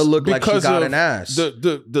kind of looked like she because got of an ass.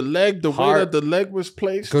 The leg, the way Heart. that the leg was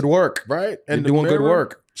placed. Good work. Right? You're the doing good mirror.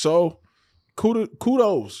 work. So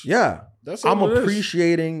kudos. Yeah. That's all I'm it is.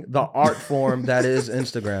 appreciating the art form that is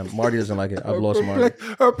Instagram. Marty doesn't like it. I've lost Marty.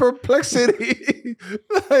 Her perplexity.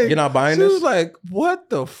 Like, You're not buying she this? was like, what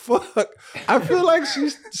the fuck? I feel like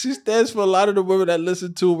she stands for a lot of the women that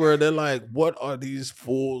listen to her. They're like, what are these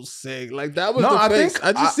fools saying? Like that was the face.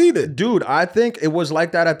 I just seen it. Dude, I think it was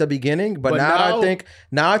like that at the beginning, but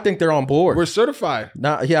now I think they're on board. We're certified.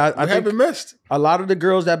 Now, yeah, I We think haven't missed. a lot of the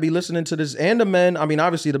girls that be listening to this and the men, I mean,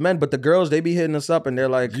 obviously the men, but the girls, they be hitting us up and they're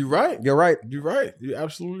like, You're right. you're right. You're right. You're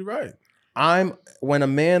absolutely right. When a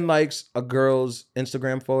man likes a girl's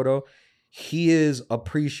Instagram photo, he is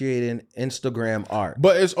appreciating Instagram art.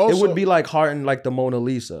 But it's also it would be like hearting like the Mona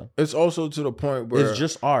Lisa. it's also to the point where It's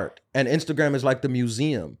just art. And Instagram is like the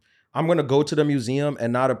museum. I'm gonna go to the museum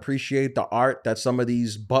and not appreciate the art that some of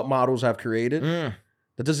these butt models have created.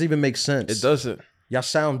 That doesn't even make sense. it doesn't. Y'all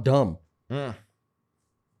sound dumb.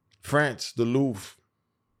 France, the Louvre.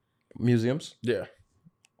 Museums. Yeah.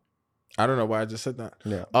 I don't know why I just said that.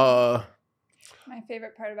 Yeah. My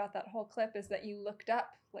favorite part about that whole clip is that you looked up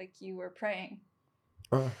like you were praying.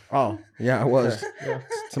 Oh, yeah, I was.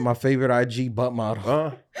 To my favorite IG butt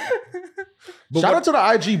model. Shout out to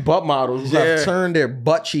the IG butt models who have turned their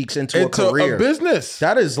butt cheeks into a career. A business.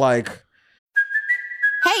 That is like,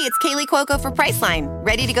 Hey, it's Kaylee Cuoco for Priceline.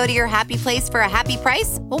 Ready to go to your happy place for a happy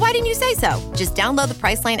price? Well, why didn't you say so? Just download the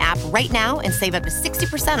Priceline app right now and save up to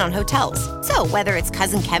 60% on hotels. So whether it's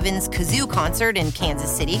Cousin Kevin's Kazoo Concert in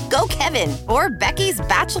Kansas City, go Kevin, or Becky's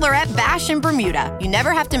Bachelorette Bash in Bermuda, you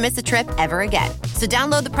never have to miss a trip ever again. So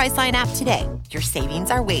download the Priceline app today. Your savings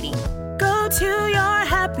are waiting. Go to your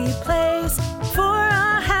happy place for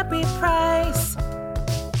a happy price.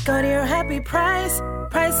 Go to your happy price,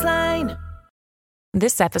 Priceline.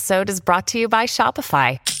 This episode is brought to you by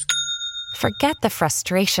Shopify. Forget the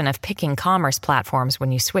frustration of picking commerce platforms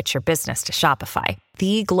when you switch your business to Shopify,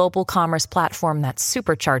 the global commerce platform that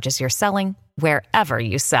supercharges your selling wherever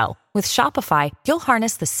you sell. With Shopify, you'll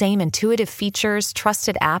harness the same intuitive features,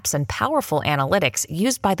 trusted apps, and powerful analytics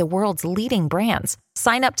used by the world's leading brands.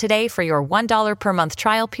 Sign up today for your $1 per month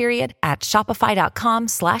trial period at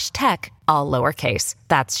shopify.com/tech, all lowercase.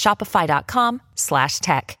 That's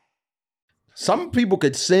shopify.com/tech. some people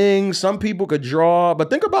could sing, some people could draw, but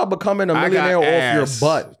think about becoming a millionaire off your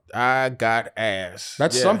butt. I got ass.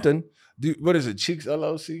 That's Yeah. something. Dude, what is it? Cheeks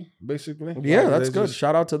LLC, basically. Yeah, Like, that's they good. just-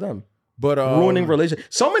 Shout out to them. But Ruining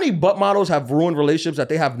relationships. So many butt models have ruined relationships that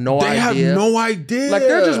they have no They idea. have no idea. Like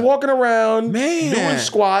they're just walking around, Man. doing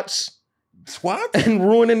squats squats and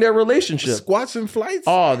ruining their relationship. Squats and flights.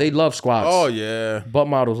 Oh, they love squats. Oh yeah. Butt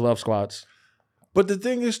models love squats. But the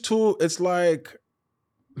thing is too, it's like,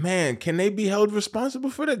 man, can they be held responsible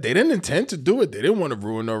for that? They didn't intend to do it. They didn't want to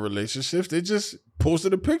ruin their relationships. They just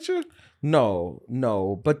posted a picture. No,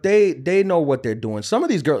 but they know what they're doing. Some of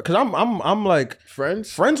these girls, because I'm like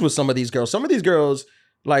friends with some of these girls. Some of these girls,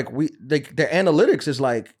 like the analytics is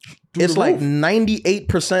like it's like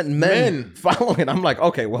 98% men following. I'm like,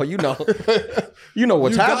 okay, well, you know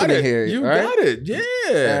what's happening here. You right? got it,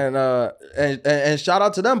 yeah. And shout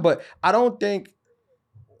out to them, but I don't think.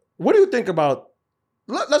 What do you think about?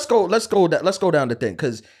 Let's go down the thing,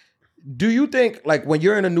 because do you think, like, when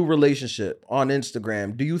you're in a new relationship on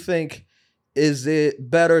Instagram, do you think is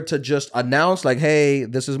it better to just announce like, hey,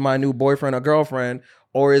 this is my new boyfriend or girlfriend,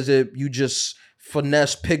 or is it you just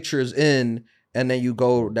finesse pictures in and then you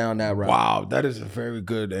go down that route? Wow, that is a very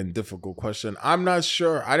good and difficult question. I'm not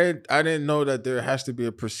sure. I didn't know that there has to be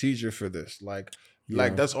a procedure for this. Like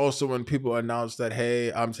that's also when people announce that,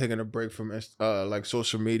 hey, I'm taking a break from like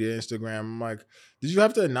social media, Instagram. I'm like, did you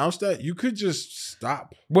have to announce that? You could just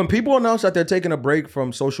stop. When people announce that they're taking a break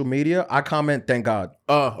from social media, I comment, thank God.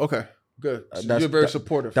 Okay, good. So you're very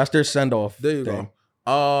supportive. That's their send off. There you go.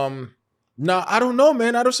 Nah, I don't know,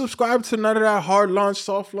 man. I don't subscribe to none of that hard launch,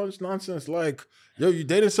 soft launch nonsense. Like, yo, you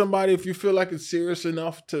dating somebody, if you feel like it's serious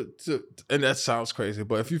enough to and that sounds crazy,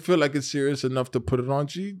 but if you feel like it's serious enough to put it on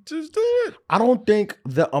G, just do it. I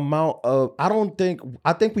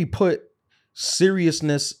think we put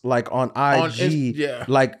seriousness like on IG.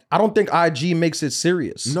 Like, I don't think IG makes it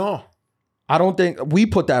serious. No. I don't think we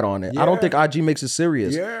put that on it. I don't think IG makes it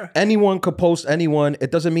serious. Yeah. Anyone could post anyone.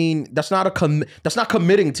 It doesn't mean that's not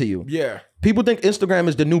committing to you. Yeah. People think Instagram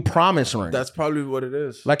is the new promise ring. That's probably what it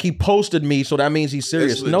is. Like, he posted me, so that means he's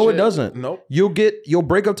serious. No, it doesn't. Nope. You'll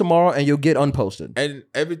break up tomorrow and you'll get unposted. And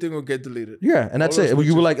everything will get deleted. Yeah, and that's it.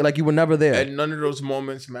 You were like you were never there. And none of those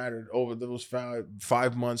moments mattered over those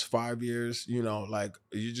 5 months, 5 years. You know, like,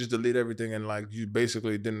 you just delete everything and like you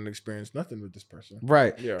basically didn't experience nothing with this person.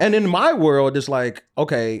 Right. Yeah. And in my world, it's like,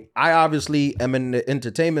 okay, I obviously am in the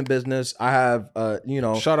entertainment business. I have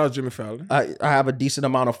shout out Jimmy Fallon. I have a decent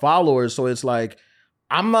amount of followers, so it's like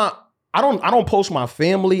I don't post my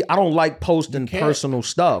family. I don't like posting personal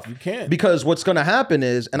stuff. You can't. Because what's going to happen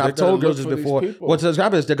is, and I've told girls this before, what's going to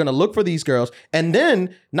happen is they're going to look for these girls. And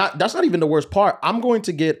then, that's not even the worst part. I'm going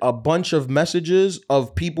to get a bunch of messages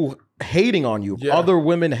of people hating on you, other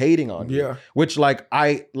women hating on you. Yeah. Which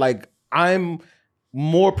I'm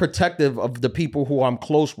more protective of the people who I'm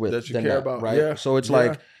close with that you than care that, about. right? Yeah. So it's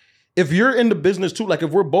like, if you're in the business too, like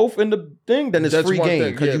if we're both in the thing, then it's That's free one game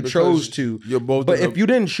thing, because you chose to. You're both. But if you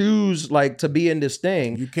didn't choose like to be in this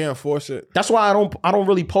thing, you can't force it. That's why I don't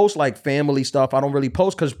really post like family stuff. I don't really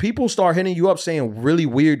post because people start hitting you up saying really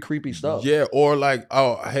weird, creepy stuff. Yeah, or like,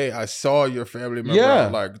 oh, hey, I saw your family member. Yeah.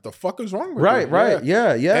 Like, the fuck is wrong with Right, you? right,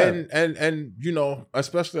 yeah. And you know,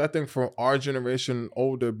 especially I think from our generation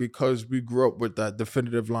older, because we grew up with that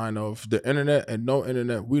definitive line of the internet and no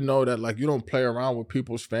internet, we know that like you don't play around with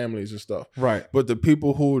people's families and stuff. Right. But the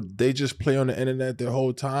people who they just play on the internet their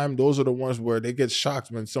whole time, those are the ones where they get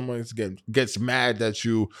shocked when someone gets mad that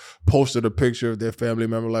you posted a picture of their family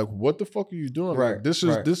member. Like, what the fuck are you doing? Right.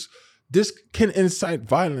 Like, this can incite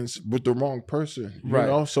violence with the wrong person. You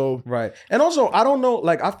know? So right. And also, I don't know,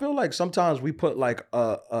 like I feel like sometimes we put like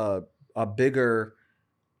a bigger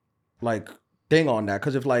like thing on that,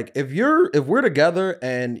 because if we're together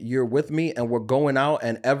and you're with me and we're going out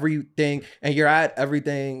and everything and you're at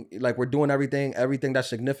everything, like we're doing everything that's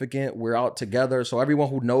significant, we're out together, so everyone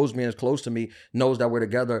who knows me and is close to me knows that we're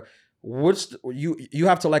together. You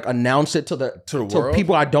have to like announce it to the world?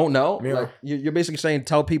 People I don't know. Yeah. Like you're basically saying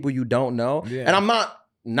tell people you don't know. Yeah. And I'm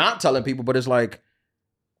not telling people, but it's like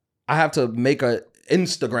I have to make a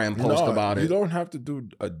Instagram post about it. You don't have to do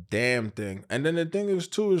a damn thing. And then the thing is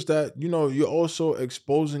too is that, you know, you're also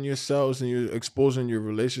exposing yourselves and you're exposing your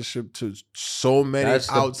relationship to so many that's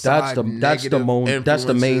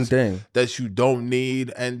the main thing that you don't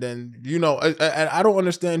need. And then, you know, and I don't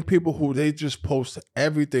understand people who they just post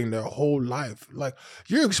everything their whole life. Like,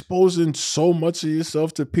 you're exposing so much of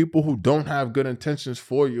yourself to people who don't have good intentions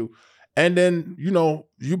for you. And then, you know,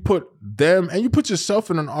 you put them and you put yourself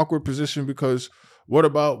in an awkward position, because what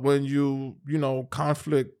about when you know,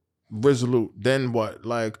 conflict resolute? Then what?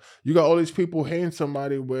 Like, you got all these people hating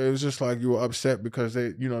somebody where it's just like you were upset because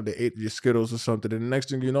they ate your Skittles or something. And the next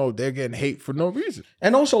thing you know, they're getting hate for no reason.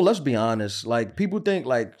 And also, let's be honest, like people think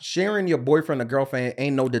like sharing your boyfriend or girlfriend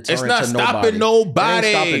ain't no deterrent to nobody. It's not stopping nobody. It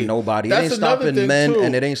ain't stopping nobody. That's it ain't stopping men too.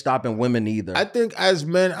 And it ain't stopping women either. I think as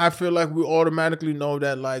men, I feel like we automatically know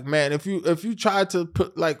that, like, man, if you try to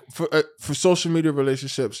put like for social media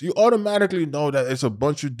relationships, you automatically know that it's a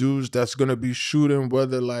bunch of dudes that's gonna be shooting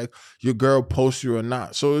whether like your girl posts you or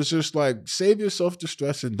not. So it's just like, save yourself the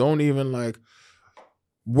stress and don't even like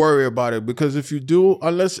worry about it, because if you do,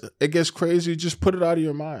 unless it gets crazy, just put it out of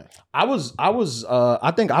your mind. I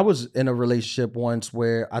think I was in a relationship once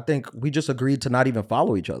where I think we just agreed to not even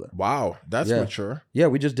follow each other. Wow, that's mature. Yeah,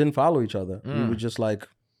 we just didn't follow each other. We were just like,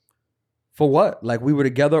 for what? Like, we were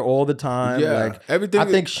together all the time. Yeah, like everything. I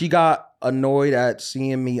think she got annoyed at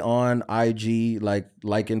seeing me on IG, like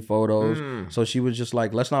liking photos. So she was just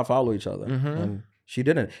like, let's not follow each other. And she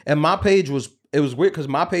didn't. And my page was, it was weird because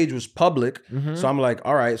my page was public. So I'm like,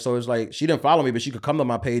 all right. So it's like, she didn't follow me, but she could come to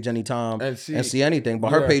my page anytime and see anything.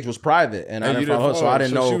 But her page was private, and I didn't follow her, so I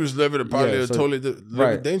didn't know. She was living a probably totally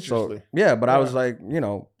dangerously. So, yeah, but I was like, you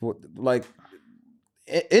know, like,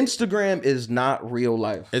 Instagram is not real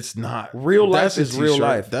life. It's not. Real life is real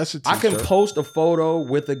life. That's a t-shirt. I can post a photo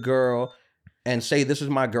with a girl and say this is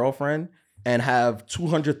my girlfriend and have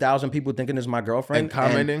 200,000 people thinking it's my girlfriend and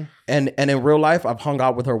commenting. And in real life, I've hung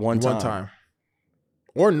out with her one time.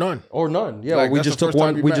 Or none. Yeah, like, we just took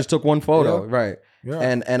one. We just took one photo, right? Yeah.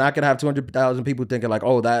 And I could have 200,000 people thinking like,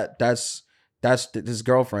 oh, that's his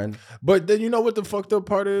girlfriend. But then you know what the fucked up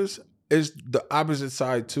part is the opposite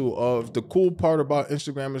side too. Of the cool part about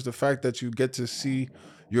Instagram is the fact that you get to see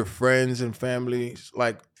your friends and family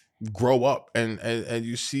like grow up, and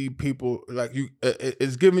you see people like you.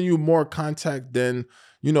 It's giving you more contact than.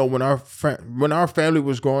 You know, when our family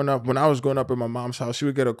was growing up, when I was growing up in my mom's house, she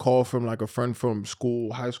would get a call from like a friend from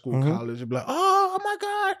school, high school, college, and be like, oh my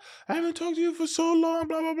God, I haven't talked to you for so long,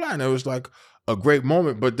 blah, blah, blah. And it was like a great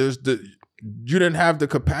moment, but you didn't have the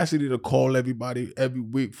capacity to call everybody every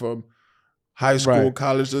week from high school,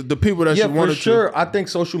 college, the people that you wanted to. For sure. I think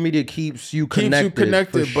social media keeps you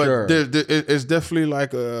connected. But sure. It's definitely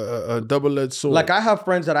like a double-edged sword. Like, I have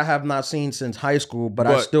friends that I have not seen since high school, but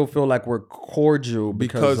I still feel like we're cordial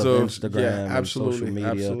because of Instagram and social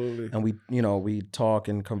media. Absolutely. And we talk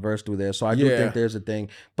and converse through there. So I do think there's a thing.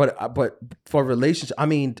 But for relationships, I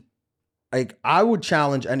mean, like, I would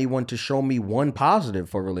challenge anyone to show me one positive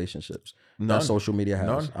for relationships that social media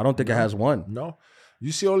has. None. I don't think it has one. No.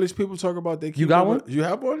 You see all these people talk about they keep. You got one? You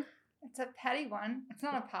have one? It's a petty one. It's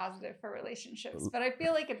not a positive for relationships, but I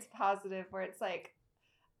feel like it's positive where it's like,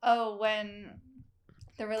 oh, when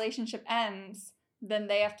the relationship ends, then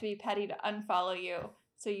they have to be petty to unfollow you,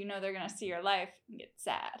 so you know they're gonna see your life and get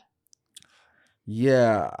sad.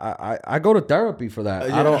 Yeah, I go to therapy for that.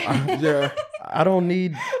 I don't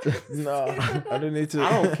need. No, I don't need to.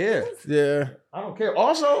 I don't care. Yeah, I don't care.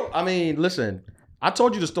 Also, I mean, listen. I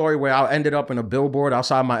told you the story where I ended up in a billboard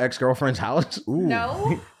outside my ex-girlfriend's house. Ooh.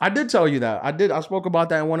 No, I did tell you that. I spoke about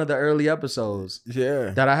that in one of the early episodes.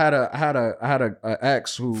 Yeah, that I had a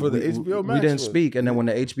ex who for the HBO Max we didn't speak, and then when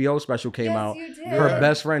the HBO special came out, her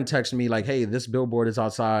best friend texted me like, "Hey, this billboard is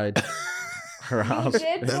outside her house."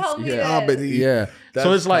 You did tell me comedy. Yeah, that's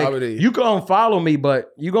so it's like comedy. you can unfollow me,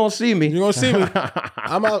 but you gonna see me. You gonna see me?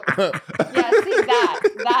 I'm out. Yeah, see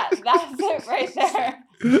that's it right there.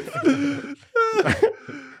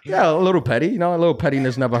 Yeah, a little petty, a little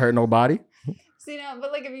pettiness never hurt nobody. See, now,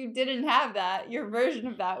 but like if you didn't have that, your version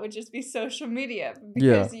of that would just be social media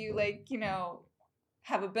because you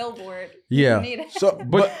have a billboard. Yeah. You need it.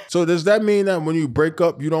 So does that mean that when you break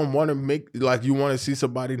up, you don't want to you want to see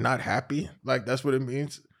somebody not happy? Like that's what it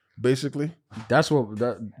means, basically. That's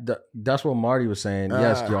what Marty was saying.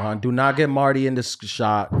 Yes, Johan. Do not get Marty in this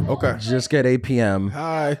shot. Okay. Just get APM.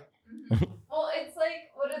 Hi. Well, it's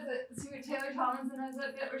like, what is it? See what Taylor Tomlinson has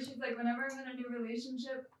that bit where she's like, whenever I'm in a new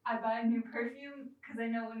relationship, I buy a new perfume because I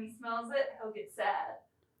know when he smells it, he'll get sad.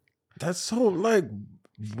 That's so like,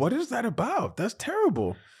 what is that about? That's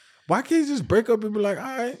terrible. Why can't you just break up and be like, all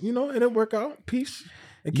right, it didn't work out, peace,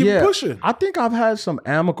 and keep pushing? I think I've had some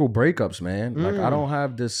amicable breakups, man. Like I don't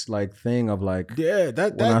have this like thing of like,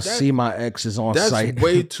 I see my exes on site. That's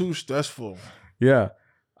way too stressful. Yeah,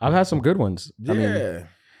 I've had some good ones. Yeah. I mean,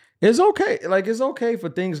 it's okay. Like, it's okay for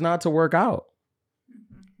things not to work out.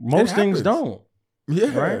 Most things don't.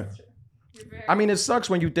 Yeah. Right? I mean, it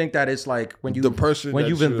sucks when you think that it's like when you've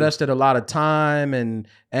should. invested a lot of time and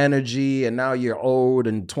energy and now you're old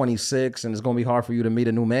and 26 and it's going to be hard for you to meet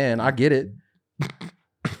a new man. I get it.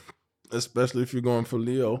 Especially if you're going for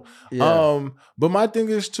Leo. Yeah. But my thing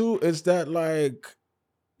is too, is that like,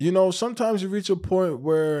 sometimes you reach a point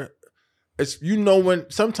where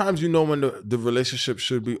sometimes when the relationship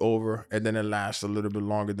should be over and then it lasts a little bit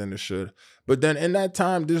longer than it should. But then in that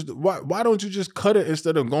time, why don't you just cut it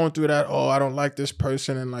instead of going through that, oh, I don't like this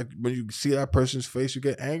person, and like when you see that person's face, you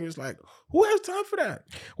get angry. It's like, who has time for that?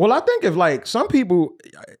 Well, I think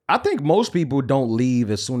I think most people don't leave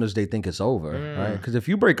as soon as they think it's over, right? Because if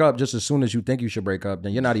you break up just as soon as you think you should break up,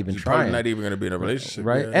 then you're not even trying. Probably not even going to be in a relationship.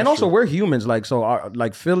 Right? Yeah, and also true. we're humans, like, so our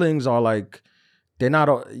like feelings are like, they're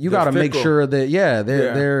not. You got to make fickle. sure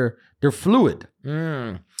that they're fluid.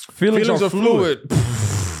 Feelings are fluid.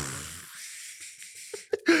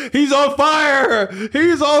 He's on fire.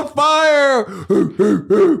 He's on fire.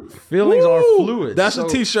 Feelings are fluid. That's So a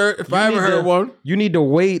T-shirt. If you I ever need heard to- one, you need to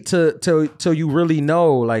wait till you really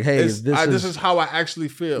know. Like, hey, this is how I actually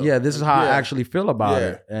feel. Yeah, this is how I Yeah. actually feel about Yeah.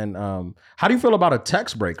 it. And how do you feel about a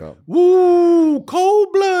text breakup? Woo,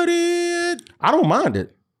 cold-blooded. I don't mind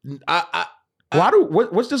it.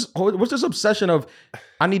 What's this obsession of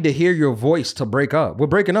I need to hear your voice to break up? We're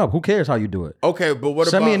breaking up. Who cares how you do it? Okay, but what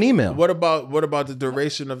Send about me an email. What about the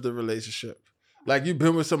duration of the relationship? Like you've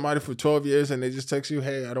been with somebody for 12 years and they just text you,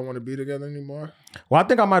 "Hey, I don't want to be together anymore." Well, I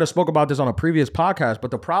think I might have spoke about this on a previous podcast, but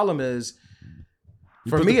the problem is You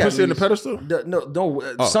for put me the at pussy in the least, pedestal? No.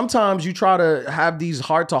 Sometimes you try to have these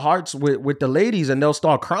heart to hearts with the ladies, and they'll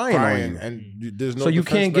start crying on you. and there's no So you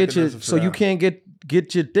defense can't get your mechanism for that.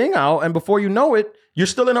 get your thing out, and before you know it, you're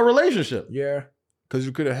still in a relationship. Yeah, because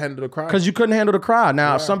you could have handled the cry. Because you couldn't handle the cry.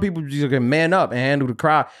 Now, some people just can man up and handle the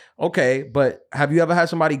cry. Okay, but have you ever had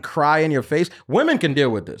somebody cry in your face? Women can deal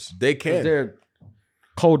with this. They can. They're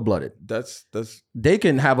cold-blooded. That's They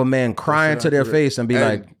can have a man crying to their accurate. face and be And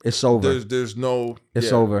like, it's over. there's no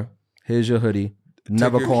It's yeah. over. Here's your hoodie. Take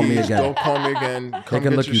Never your call me keys, again. Don't call me again. They Come can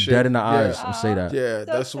get look your you shit. dead in the Yeah. eyes and say that. Yeah, Don't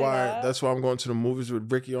that's say why. that. That's why I'm going to the movies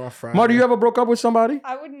with Ricky on Friday. Marty, you ever broke up with somebody?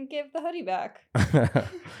 I wouldn't give the hoodie back.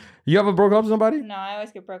 You ever broke up with somebody? No, I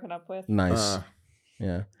always get broken up with. Nice.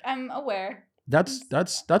 Yeah. I'm aware. That's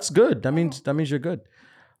good. That means you're good.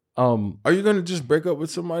 Are you gonna just break up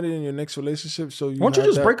with somebody in your next relationship? So you Why don't you have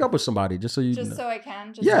just that? break up with somebody just so you Just so I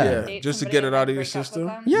can. Just Yeah. to date Just to somebody get it and out then of your break up with system?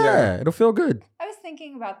 them. yeah, it'll feel good. I was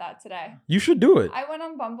thinking about that today. You should do it. I went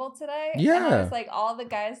on Bumble today. And Yeah. I was like, all the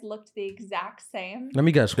guys looked the exact same. Let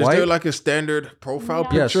me guess. Is White? there like a standard profile No.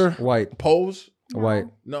 picture? Yes, white. Pose? No. White.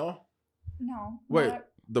 No. No. Wait. not-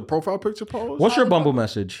 The profile picture pose? What's your the Bumble Bumble-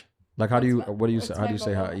 message? Like, how do you? What's my- What do you what's say? How my do you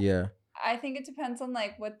say? How? Bumble? Yeah. I think it depends on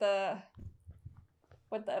like what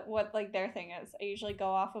like their thing is. I usually go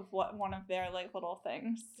off of what one of their like little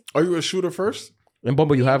things. Are you a shooter first? In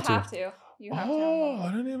Bumble, you have You to. have to. You have to. Oh, on I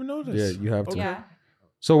Bumble. didn't even know this. Yeah, you have to. Yeah.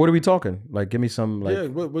 So what are we talking? Like, give me some. Like, yeah.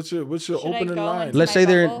 What's your Should I opening go line? into let's my say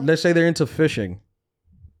they're Bumble? into fishing.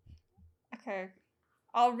 Okay.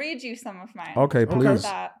 I'll read you some of mine. Okay, How about please.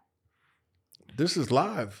 that? This is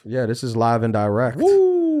live. Yeah, this is live and direct.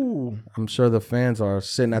 Woo! I'm sure the fans are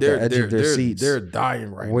sitting at the edge of their seats, They're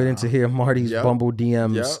dying right waiting now. to hear Marty's Yep. Bumble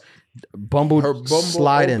DMs, Yep. Bumble, Her Bumble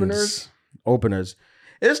slide-ins, openers.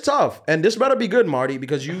 It's tough, and this better be good, Marty,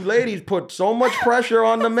 because you ladies put so much pressure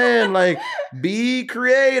on the man. Like, be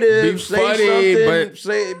creative, Be say funny,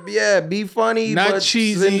 something, but be funny, not but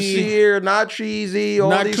cheesy. sincere, not cheesy,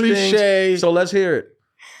 all Not these cliche. things. So let's hear it.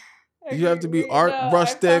 You have to be wait, art no,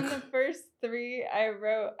 rustic. I found the first three I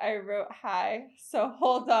wrote hi. So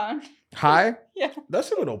hold on. Hi. Yeah.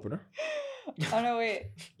 That's a good opener. Oh no, wait.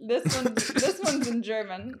 This one's in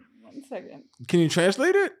German. 1 second. Can you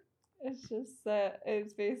translate it? It's just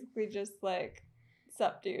it's basically just like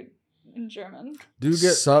sup dude in German. Do you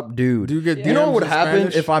get sup, dude? Do you get? Yeah. You know what DMs would in happen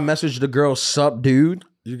Spanish? if I messaged the girl sup, dude?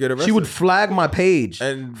 You get arrested. She would flag my page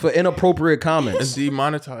And- for inappropriate and comments.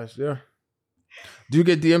 demonetized. Yeah. Do you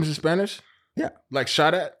get DMs in Spanish? Yeah. Like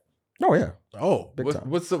shot at? Oh yeah. Oh, Big time.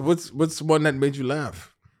 what's the one that made you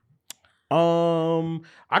laugh?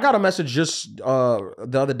 I got a message just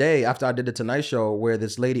the other day after I did the Tonight Show where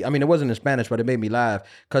this lady, I mean, it wasn't in Spanish, but it made me laugh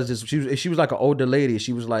because she was like an older lady.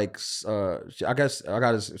 She was like, I guess I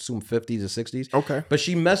gotta assume 50s or 60s. Okay. But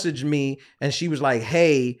she messaged me and she was like,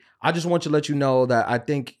 "Hey, I just want to let you know that I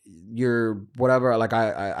think you're whatever. Like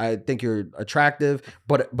I think you're attractive,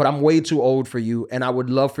 but I'm way too old for you, and I would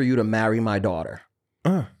love for you to marry my daughter."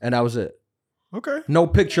 And that was it. Okay. No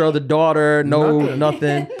picture of the daughter. No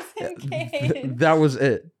nothing. Okay. That was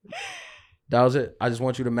it. That was it. I just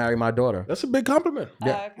want you to marry my daughter. That's a big compliment.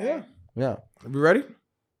 Yeah. Okay. Yeah. Are we ready?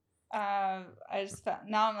 I just found,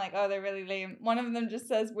 now I'm like, oh, they're really lame. One of them just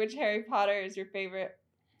says, "Which Harry Potter is your favorite?"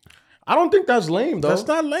 I don't think that's lame though. That's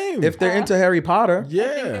not lame. If they're into Harry Potter. I think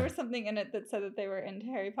there yeah. was something in it that said that they were into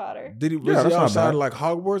Harry Potter. Did he Yeah, was that's he not outside bad. like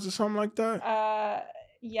Hogwarts or something like that?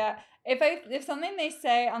 Yeah. If something they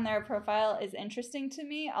say on their profile is interesting to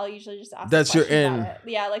me, I'll usually just ask. That's a your question in. about it.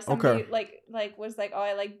 Yeah, like somebody Okay. like was like, "Oh,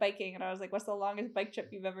 I like biking," and I was like, "What's the longest bike trip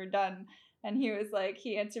you've ever done?" And he was like,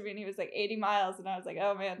 he answered me, and he was like 80 miles, and I was like,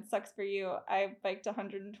 "Oh man, sucks for you. I biked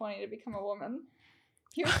 120 to become a woman."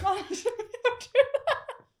 He responded to me after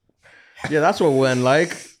that. Yeah, that's what men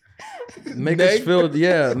like. Make us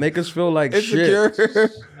feel like shit. Insecure.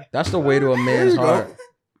 That's the way to a man's There you go. heart.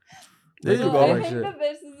 There you Well, go. I Like think shit. that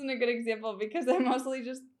this isn't a good example because I mostly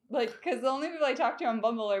just because the only people I talk to on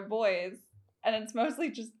Bumble are boys, and it's mostly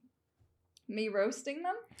just me roasting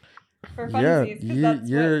them for Yeah, funsies. 'Cause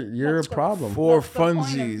you're a problem. For that's the point of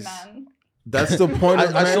funsies. men. That's the point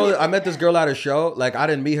of I met this girl at a show. Like, I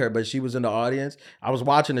didn't meet her, but she was in the audience. I was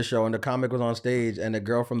watching the show, and the comic was on stage, and the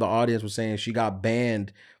girl from the audience was saying she got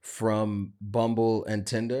banned from Bumble and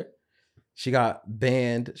Tinder. She got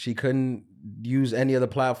banned. She couldn't use any of the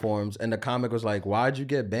platforms, and the comic was like, "Why'd you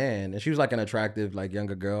get banned?" And she was like an attractive, like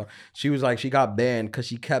younger girl. She was like, she got banned because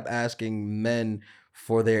she kept asking men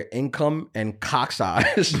for their income and cock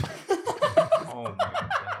size, Oh my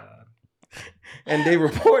god. and they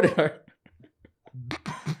reported her.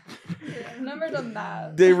 I've never done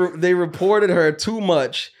that. They reported her too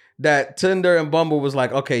much that Tinder and Bumble was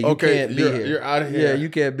like, okay, you can't be here. You're out of Yeah, here. you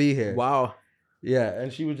can't be here. Wow. Yeah,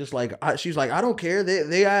 and she was just like, she's like, I don't care.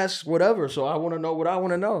 They ask whatever, so I want to know what I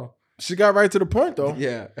want to know. She got right to the point though.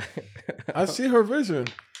 Yeah, I see her vision.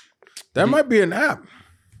 That might be an app.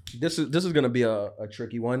 this is gonna be a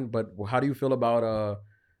tricky one. But how do you feel about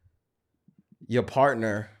your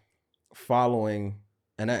partner following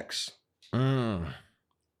an ex?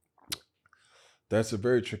 That's a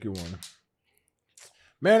very tricky one.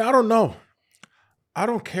 Man, I don't know. I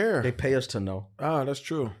don't care. They pay us to know. That's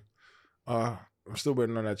true. I'm still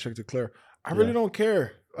waiting on that check to clear. I really don't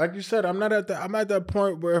care. Like you said, I'm at that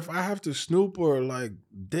point where if I have to snoop or like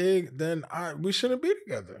dig, then we shouldn't be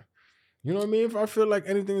together. You know what I mean? If I feel like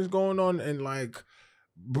anything is going on and like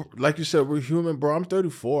you said, we're human, bro. I'm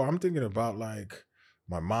 34. I'm thinking about like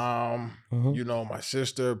my mom, you know, my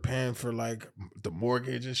sister paying for like the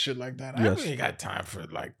mortgage and shit like that. I ain't got time for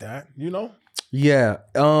it like that, you know? Yeah.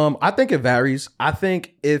 I think it varies. I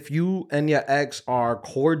think if you and your ex are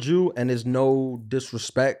cordial and there's no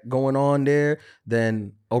disrespect going on there,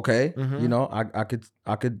 then okay. You know, I could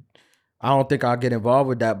I don't think I'll get involved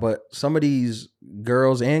with that, but some of these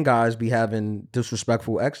girls and guys be having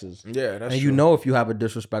disrespectful exes. Yeah, that's and true. you know if you have a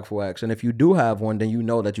disrespectful ex, and if you do have one, then you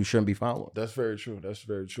know that you shouldn't be following. That's very true. That's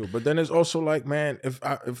very true. But then it's also like, man, if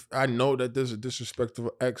I know that there's a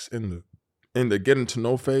disrespectful ex in the getting to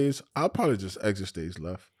know phase, I'll probably just exit stage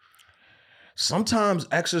left. Sometimes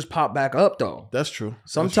exes pop back up though. That's true.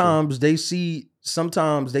 Sometimes they see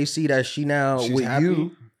that she now She's with happy.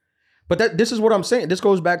 you. But this is what I'm saying. This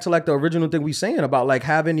goes back to like the original thing we saying about like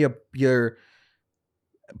having your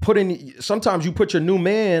sometimes you put your new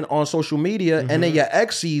man on social media and then your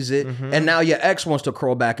ex sees it and now your ex wants to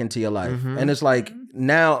crawl back into your life. And it's like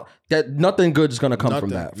now that nothing good is going to come from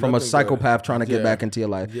that, from a psychopath trying to get back into your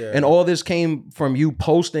life. Yeah. And all this came from you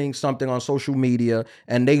posting something on social media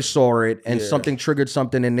and they saw it and something triggered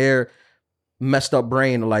something in their messed up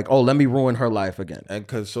brain, like, oh, let me ruin her life again. And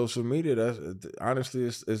because social media, that's honestly,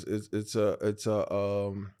 it's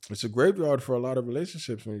a graveyard for a lot of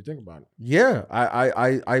relationships when you think about it. Yeah,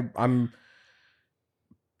 I'm.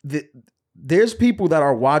 There's people that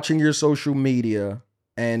are watching your social media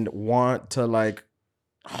and want to like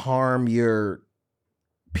harm your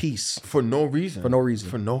peace for no reason. For no reason.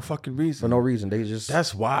 For no fucking reason. For no reason. They just.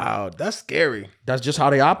 That's wild. That's scary. That's just how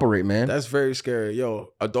they operate, man. That's very scary.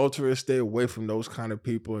 Yo, adulterers, stay away from those kind of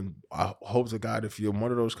people. And I hope to God, if you're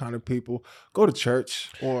one of those kind of people, go to church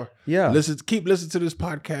or keep listening to this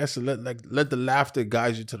podcast and let the laughter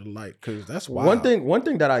guide you to the light. Cause that's wild. One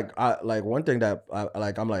thing that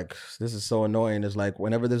I'm like, this is so annoying is like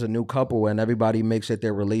whenever there's a new couple and everybody makes it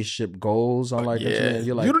their relationship goals on like internet,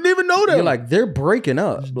 you're like, you don't even know them. You're like, they're breaking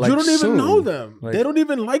up. Like, you don't even soon. know them. Like, they don't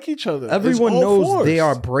even like each other. Everyone knows they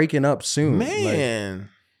are breaking up soon. Man. Like,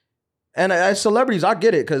 and as celebrities, I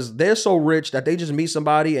get it because they're so rich that they just meet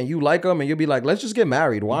somebody and you like them and you'll be like, let's just get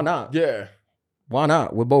married. Why not? Yeah. Why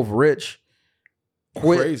not? We're both rich.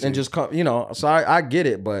 Quit Crazy. and just come, so I get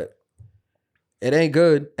it, but it ain't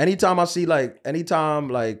good. Anytime you see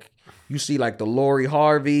like the Lori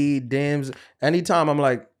Harvey, Dims, anytime I'm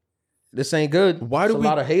like, this ain't good. Why do a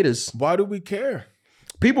lot of haters. Why do we care?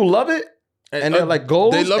 People love it. And they're like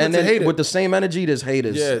goals, they love and it to then hate it. with the same energy, there's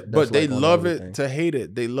haters. Yeah, that's but they like on love everything. it to hate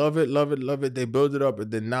it. They love it, love it, love it. They build it up,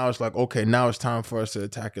 and then now it's like, okay, now it's time for us to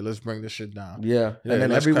attack it. Let's bring this shit down. Yeah, and then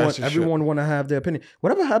let's crash this everyone want to have their opinion.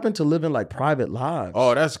 Whatever happened to living like private lives?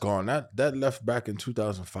 Oh, that's gone. That left back in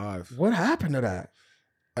 2005. What happened to that?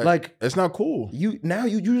 Like, it's not cool. You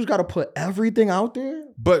just got to put everything out there.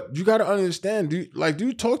 But you got to understand. Do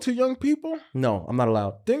you talk to young people? No, I'm not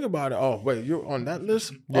allowed. Think about it. Oh wait, you're on that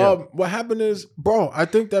list. Yeah. What happened is, bro, I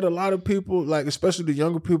think that a lot of people, like especially the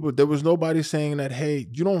younger people, there was nobody saying that, hey,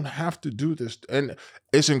 you don't have to do this, and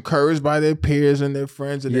it's encouraged by their peers and their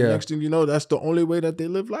friends, and the next thing you know, that's the only way that they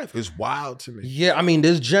live life. It's wild to me. Yeah, I mean,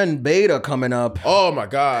 there's Gen Beta coming up. Oh my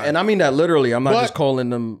god, and I mean that literally. I'm not just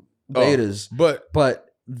calling them betas,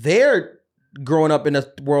 but they're growing up in a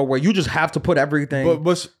world where you just have to put everything.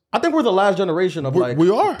 But I think we're the last generation of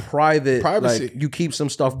we are privacy. Like, you keep some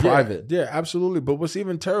stuff private. Yeah, absolutely. But what's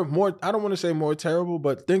even terrible, I don't want to say more terrible,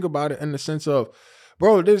 but think about it in the sense of,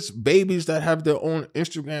 bro, there's babies that have their own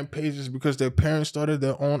Instagram pages because their parents started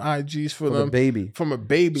their own IGs for them. From a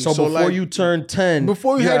baby. So before you turn 10, you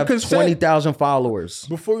have 20,000 followers.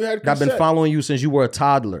 Before you had consent. I've been following you since you were a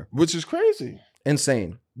toddler. Which is crazy.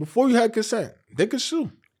 Insane. Before you had consent, they could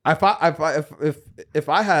sue. If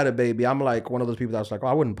I had a baby, I'm like one of those people that's like, oh,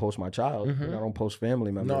 I wouldn't post my child. I don't post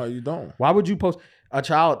family members. No, you don't. Why would you post a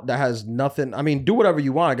child that has nothing? I mean, do whatever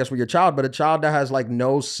you want, I guess, with your child, but a child that has like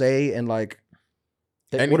no say and like,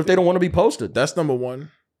 what if they don't want to be posted? That's number one.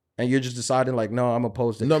 And you're just deciding like, no, I'm gonna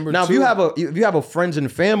post it. Number now, two, if you have a friends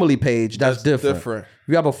and family page, that's different. If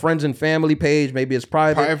you have a friends and family page, maybe it's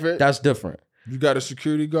private. That's different. You got a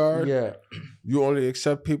security guard. Yeah. You only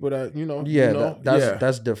accept people that,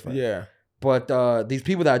 That's different. Yeah. But these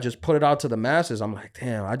people that just put it out to the masses, I'm like,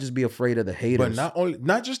 damn, I just be afraid of the haters. But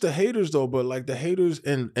not just the haters though, but like the haters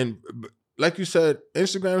and like you said,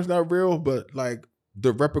 Instagram's not real, but like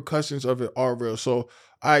the repercussions of it are real. So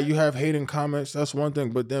you have hating comments, that's one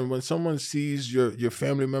thing. But then when someone sees your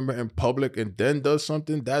family member in public and then does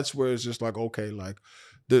something, that's where it's just like, okay, like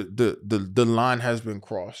the line has been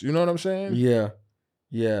crossed. You know what I'm saying? Yeah.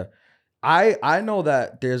 Yeah. I know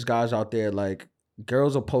that there's guys out there, like,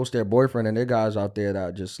 girls will post their boyfriend and there are guys out there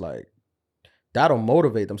that just like, that'll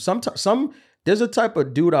motivate them. There's a type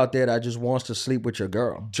of dude out there that just wants to sleep with your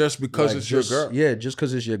girl. Just because it's your girl. Yeah, just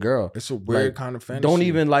because it's your girl. It's a weird kind of fantasy. Don't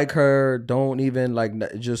even like her. Don't even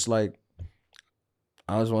like, just like,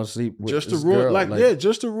 I just want to sleep with just this to ruin, girl.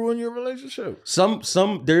 just to ruin your relationship.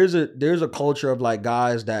 There's a culture of like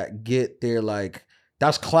guys that get their like,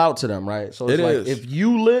 that's clout to them, right? So it's like, if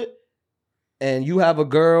you lit and you have a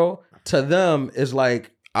girl, to them is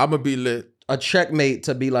like, I'm gonna be lit. A checkmate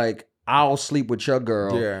to be like, I'll sleep with your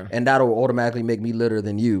girl, and that'll automatically make me litter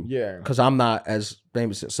than you, because I'm not as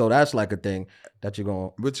famous. So that's like a thing that you're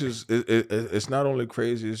going. Which is, it's not only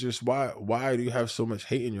crazy. It's just why do you have so much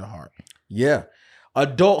hate in your heart? Yeah,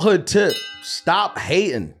 adulthood tip: stop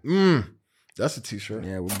hating. That's a t-shirt.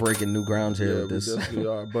 Yeah, we're breaking new grounds here with this. We definitely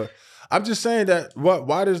are. But I'm just saying that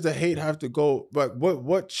why does the hate have to go? But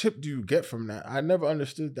what chip do you get from that? I never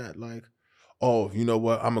understood that. Like, oh, you know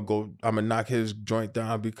what? I'm gonna knock his joint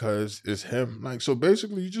down because it's him. Like, so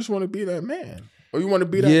basically you just want to be that man. Or you want to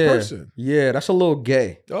be that person. Yeah, that's a little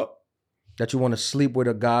gay. Oh. That you want to sleep with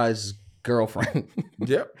a guy's girlfriend.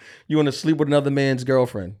 Yep. You want to sleep with another man's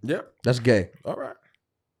girlfriend. Yep. That's gay. All right.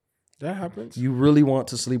 That happens. You really want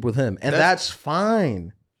to sleep with him. And that's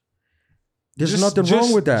fine. There's nothing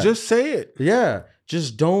wrong with that. Just say it. Yeah.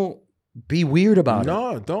 Just don't be weird about it.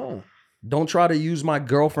 No, don't. Don't try to use my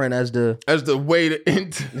girlfriend as the way to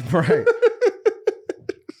enter right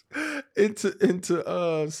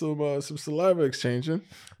into some saliva exchanging.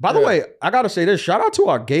 By the way, I gotta say this. Shout out to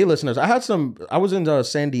our gay listeners. I was in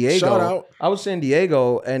San Diego. Shout out. I was in San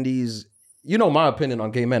Diego, and these, you know my opinion on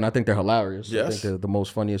gay men. I think they're hilarious. Yes. I think they're the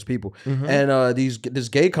most funniest people. And this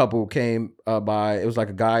gay couple came by. It was like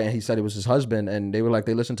a guy, and he said it was his husband, and they were like,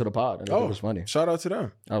 they listened to the pod, and it was funny. Shout out to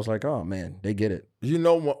them. I was like, oh man, they get it. You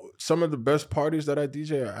know, some of the best parties that I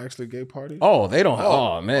DJ are actually gay parties. Oh, they don't.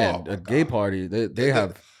 A gay party. They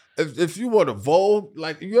have. If you were to Vogue,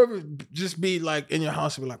 like, you ever just be like in your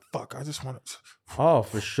house and be like, fuck, I just want to. Oh,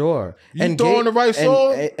 for sure. You throwing the right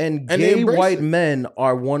song. And gay white men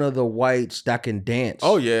are one of the whites that can dance.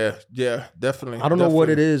 Oh, yeah. Yeah, definitely. I don't know what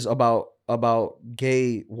it is about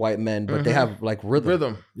gay white men, but they have like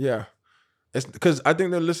rhythm. Yeah. It's because I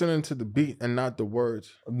think they're listening to the beat and not the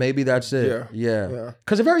words. Maybe that's it. Yeah.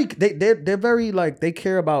 Because they're very like, they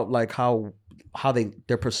care about like how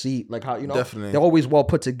they're perceived, like how, you know, definitely. They're always well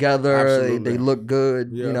put together. They look good,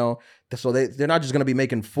 Yeah. you know. So they're not just gonna be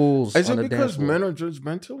making fools. Is on it the because dance floor. men are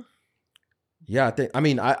judgmental? Yeah,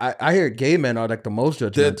 I hear gay men are like the most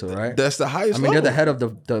judgmental, right? That's the highest. I mean, level. they're the head of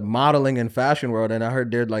the modeling and fashion world, and I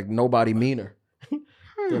heard they're like nobody meaner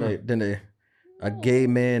than a gay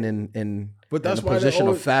man in But that's in why a position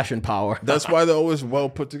always, of fashion power. That's why they're always well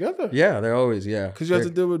put together. Yeah, they're always because you have to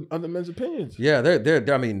deal with other men's opinions. Yeah,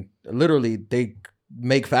 they're I mean, literally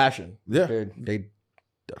make fashion. Yeah. They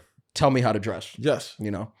tell me how to dress. Yes.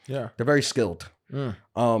 You know? Yeah. They're very skilled.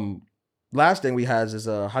 Last thing we has is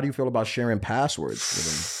how do you feel about sharing passwords with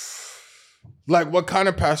them? Like what kind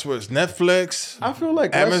of passwords? Netflix? I feel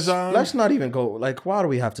like Amazon? Let's not even go. Like, why do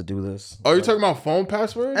we have to do this? Are you talking about phone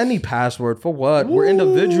passwords? Any password for what? We're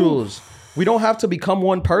individuals. We don't have to become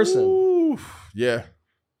one person. Ooh. Yeah.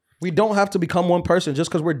 We don't have to become one person just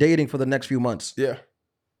because we're dating for the next few months. Yeah.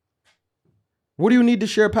 What do you need to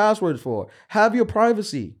share passwords for? Have your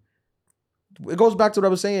privacy. It goes back to what I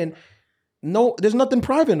was saying. No, there's nothing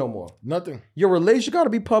private no more. Nothing. Your relationship got to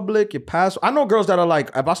be public. Your password. I know girls that are like,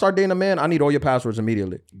 if I start dating a man, I need all your passwords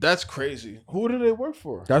immediately. That's crazy. Who do they work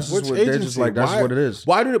for? That's just Which what, agency? they're just like, that's what it is.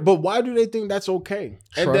 Why do they think that's okay?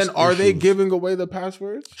 And Trust then are they issues. giving away the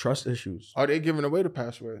passwords? Trust issues. Are they giving away the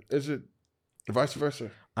password? Is it vice versa?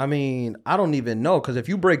 I mean, I don't even know, because if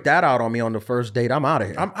you break that out on me on the first date, I'm out of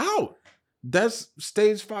here. I'm out. That's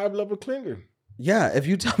stage 5 level clinger. Yeah, if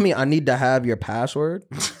you tell me I need to have your password,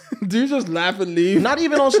 do you just laugh and leave? not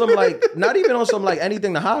even on some like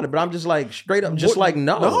anything to hide it, but I'm just like straight up, just like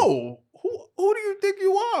no. No. Who do you think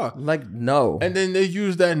you are? Like no. And then they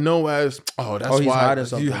use that no as, that's he's why hiding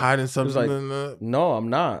something. you hiding something. Like, no, I'm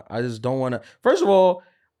not. I just don't want to. First of all,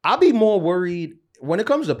 I'll be more worried when it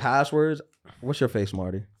comes to passwords. What's your face,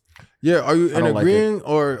 Marty? Yeah, are you I don't like agreeing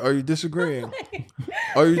or are you disagreeing?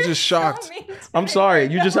 Are you just shocked? I'm sorry.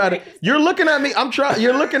 You just had. You're looking at me.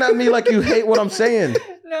 You're looking at me like you hate what I'm saying.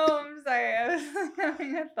 No, I'm sorry. I was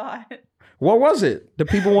having a thought. What was it? The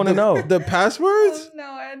people want to know. The passwords? No,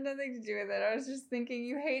 I had nothing to do with it. I was just thinking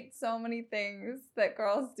you hate so many things that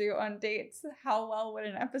girls do on dates. How well would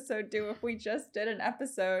an episode do if we just did an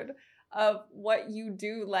episode of what you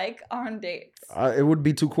do like on dates? It would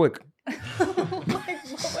be too quick.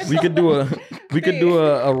 Like, We could do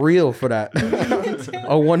a reel for that.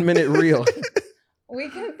 A 1 minute reel. We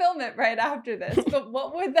can film it right after this, but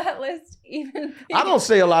what would that list even be? I don't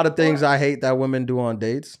say a lot of things I hate that women do on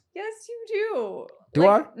dates. Yes, you do. Do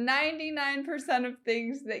I? 99% of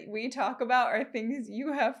things that we talk about are things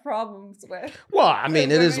you have problems with. Well, I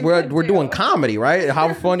mean, it is we're doing comedy, right?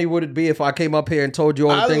 How funny would it be if I came up here and told you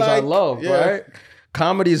all the things I love, right?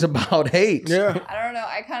 Comedy is about hate. Yeah. I don't know.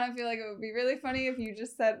 I kind of feel like it would be really funny if you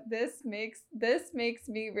just said, this makes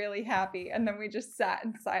me really happy, and then we just sat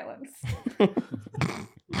in silence.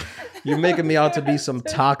 You're making me out to be some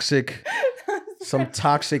toxic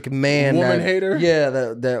man, woman hater. Yeah,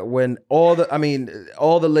 that when all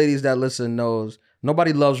the ladies that listen knows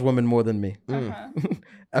nobody loves women more than me.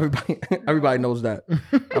 Everybody knows that.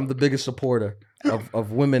 I'm the biggest supporter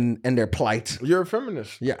of women and their plight. You're a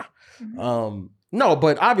feminist. Yeah. No,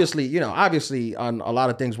 but obviously on a lot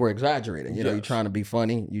of things we're exaggerating. You know, you're trying to be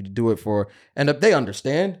funny. You do it and if they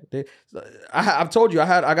understand. I've told you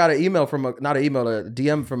I got an email from a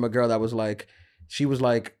DM from a girl that was like, she was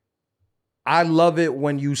like, I love it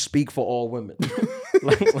when you speak for all women.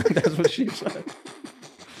 like that's what she said.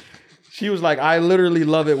 She was like, I literally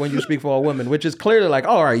love it when you speak for all women, which is clearly like,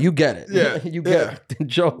 all right, you get it. Yeah, you get the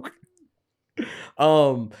joke.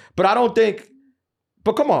 But I don't think.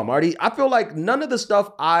 But come on, Marty. I feel like none of the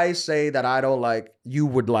stuff I say that I don't like, you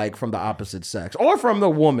would like from the opposite sex. Or from the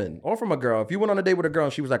woman. Or from a girl. If you went on a date with a girl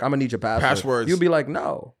and she was like, I'm going to need your passwords. You'd be like,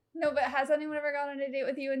 no. No, but has anyone ever gone on a date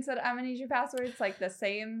with you and said, I'm going to need your passwords like the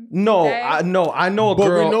same No, day? I know a But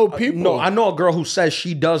girl. we know people. No, I know a girl who says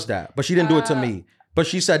she does that. But she didn't do it to me. But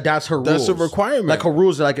she said that's her rules. That's a requirement. Like her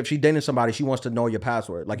rules are like if she dating somebody, she wants to know your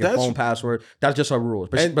password. Like your phone password. That's just her rules.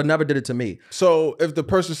 But never did it to me. So if the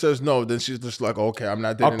person says no, then she's just like, okay, I'm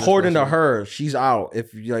not dating According this to person. her, she's out.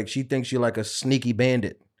 If like she thinks you're like a sneaky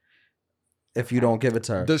bandit. If you don't give it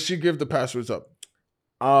to her. Does she give the passwords up?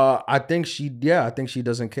 I think she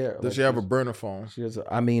doesn't care. Does she have a burner phone? She has,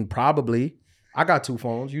 I mean, probably. I got 2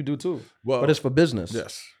 phones. You do too. Well, but it's for business.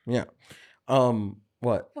 Yes. Yeah.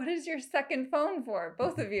 What? What is your second phone for,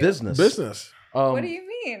 both of you? Business. What do you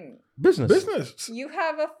mean? Business. You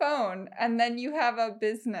have a phone and then you have a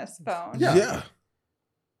business phone. Yeah.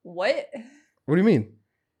 What? What do you mean?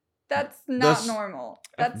 That's not normal.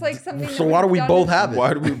 That's like something. So why do we both have it?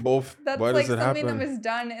 Why do we both? That's why like does it something happen? that was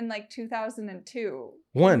done in like 2002.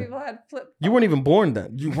 When? People had flip. You weren't even born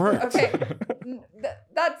then. You weren't. Okay,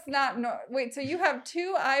 that's not Wait, so you have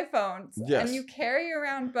 2 iPhones Yes. and you carry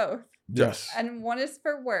around both. Yes. And one is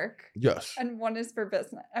for work. Yes. And one is for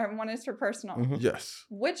business, or one is for personal. Yes.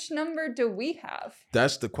 Which number do we have?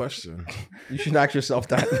 That's the question. You should ask yourself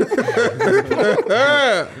that.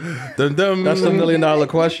 Dun, dun. That's the $1 million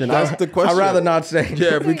question. That's the question. I'd rather not say.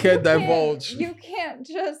 Yeah, we can't You divulge. You can't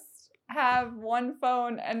just have one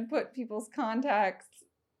phone and put people's contacts,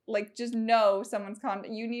 like just know someone's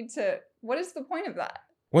contact. You need to What is the point of that?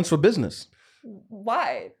 One's for business.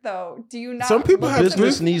 Why though? Do you not? Some people have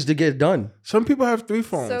Business needs to get done. Some people have 3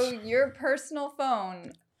 phones. So your personal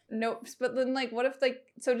phone, nope. But then, like, what if, like,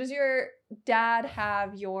 so does your dad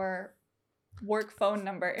have your work phone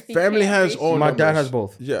number? If he Family can't has reach all you? My dad numbers. has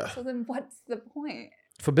both. Yeah. So then, what's the point?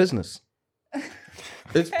 For business.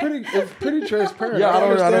 It's pretty transparent. Yeah, I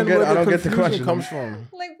don't understand get- where I don't get the confusion question. comes from.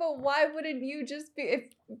 Like, but why wouldn't you just be, if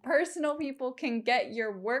personal people can get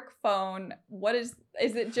your work phone, what is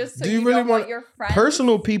it just so Do you you really don't want want- your friends?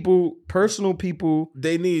 Personal people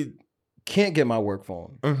They need can't get my work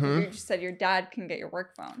phone. You just said your dad can get your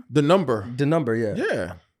work phone. the number. The number, yeah.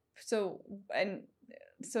 Yeah. So then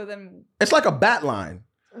It's like a bat line.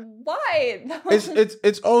 why?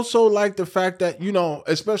 It's also like the fact that, you know,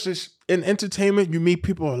 especially in entertainment, you meet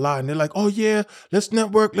people a lot and they're like, oh yeah, let's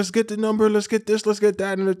network, let's get the number, let's get this, let's get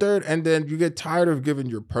that, and the third. And then you get tired of giving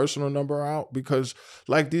your personal number out because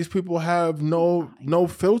like these people have no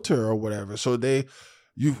filter or whatever. So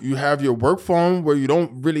you have your work phone where you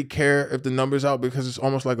don't really care if the number's out because it's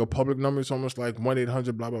almost like a public number. It's almost like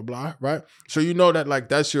 1-800 blah, blah, blah, right? So you know that like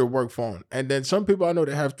that's your work phone. And then some people I know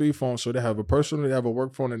they have 3 phones. So they have a personal, they have a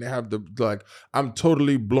work phone, and they have the like, I'm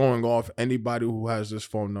totally blowing off anybody who has this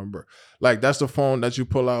phone number. Like that's the phone that you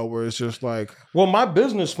pull out where it's just like. Well, my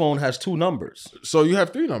business phone has 2 numbers. So you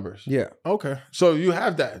have 3 numbers? Yeah. Okay. So you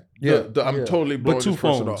have that. Yeah. I'm totally blowing But 2 this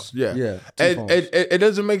person phones. off. Yeah. Yeah. 2 And phones. it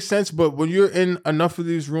doesn't make sense, but when you're in enough of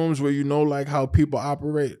these rooms where you know like how people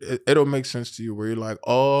operate, it'll make sense to you where you're like,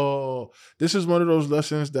 oh, this is one of those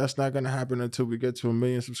lessons that's not going to happen until we get to 1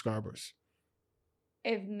 million subscribers.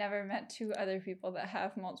 I've never met 2 other people that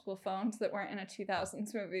have multiple phones that weren't in a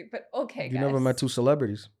 2000s movie, but okay, You guys. never met 2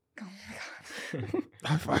 celebrities.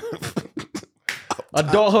 Oh my God.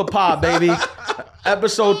 Adulthood Pod, baby.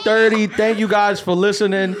 Episode 30. Thank you guys for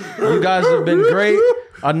listening. You guys have been great.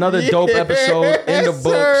 Another dope episode in the books.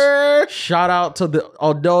 Sir. Shout out to the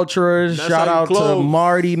adulterers. That's Shout how you out to close.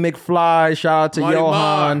 Marty McFly. Shout out to Marty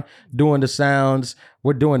Johan Mar. doing the sounds.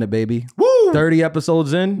 We're doing it, baby. Woo. 30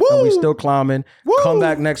 episodes in, Woo. and we still climbing. Woo. Come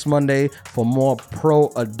back next Monday for more pro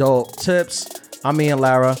adult tips. I'm Ian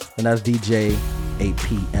Lara, and that's DJ 8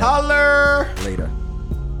 p.m. Holler. Later.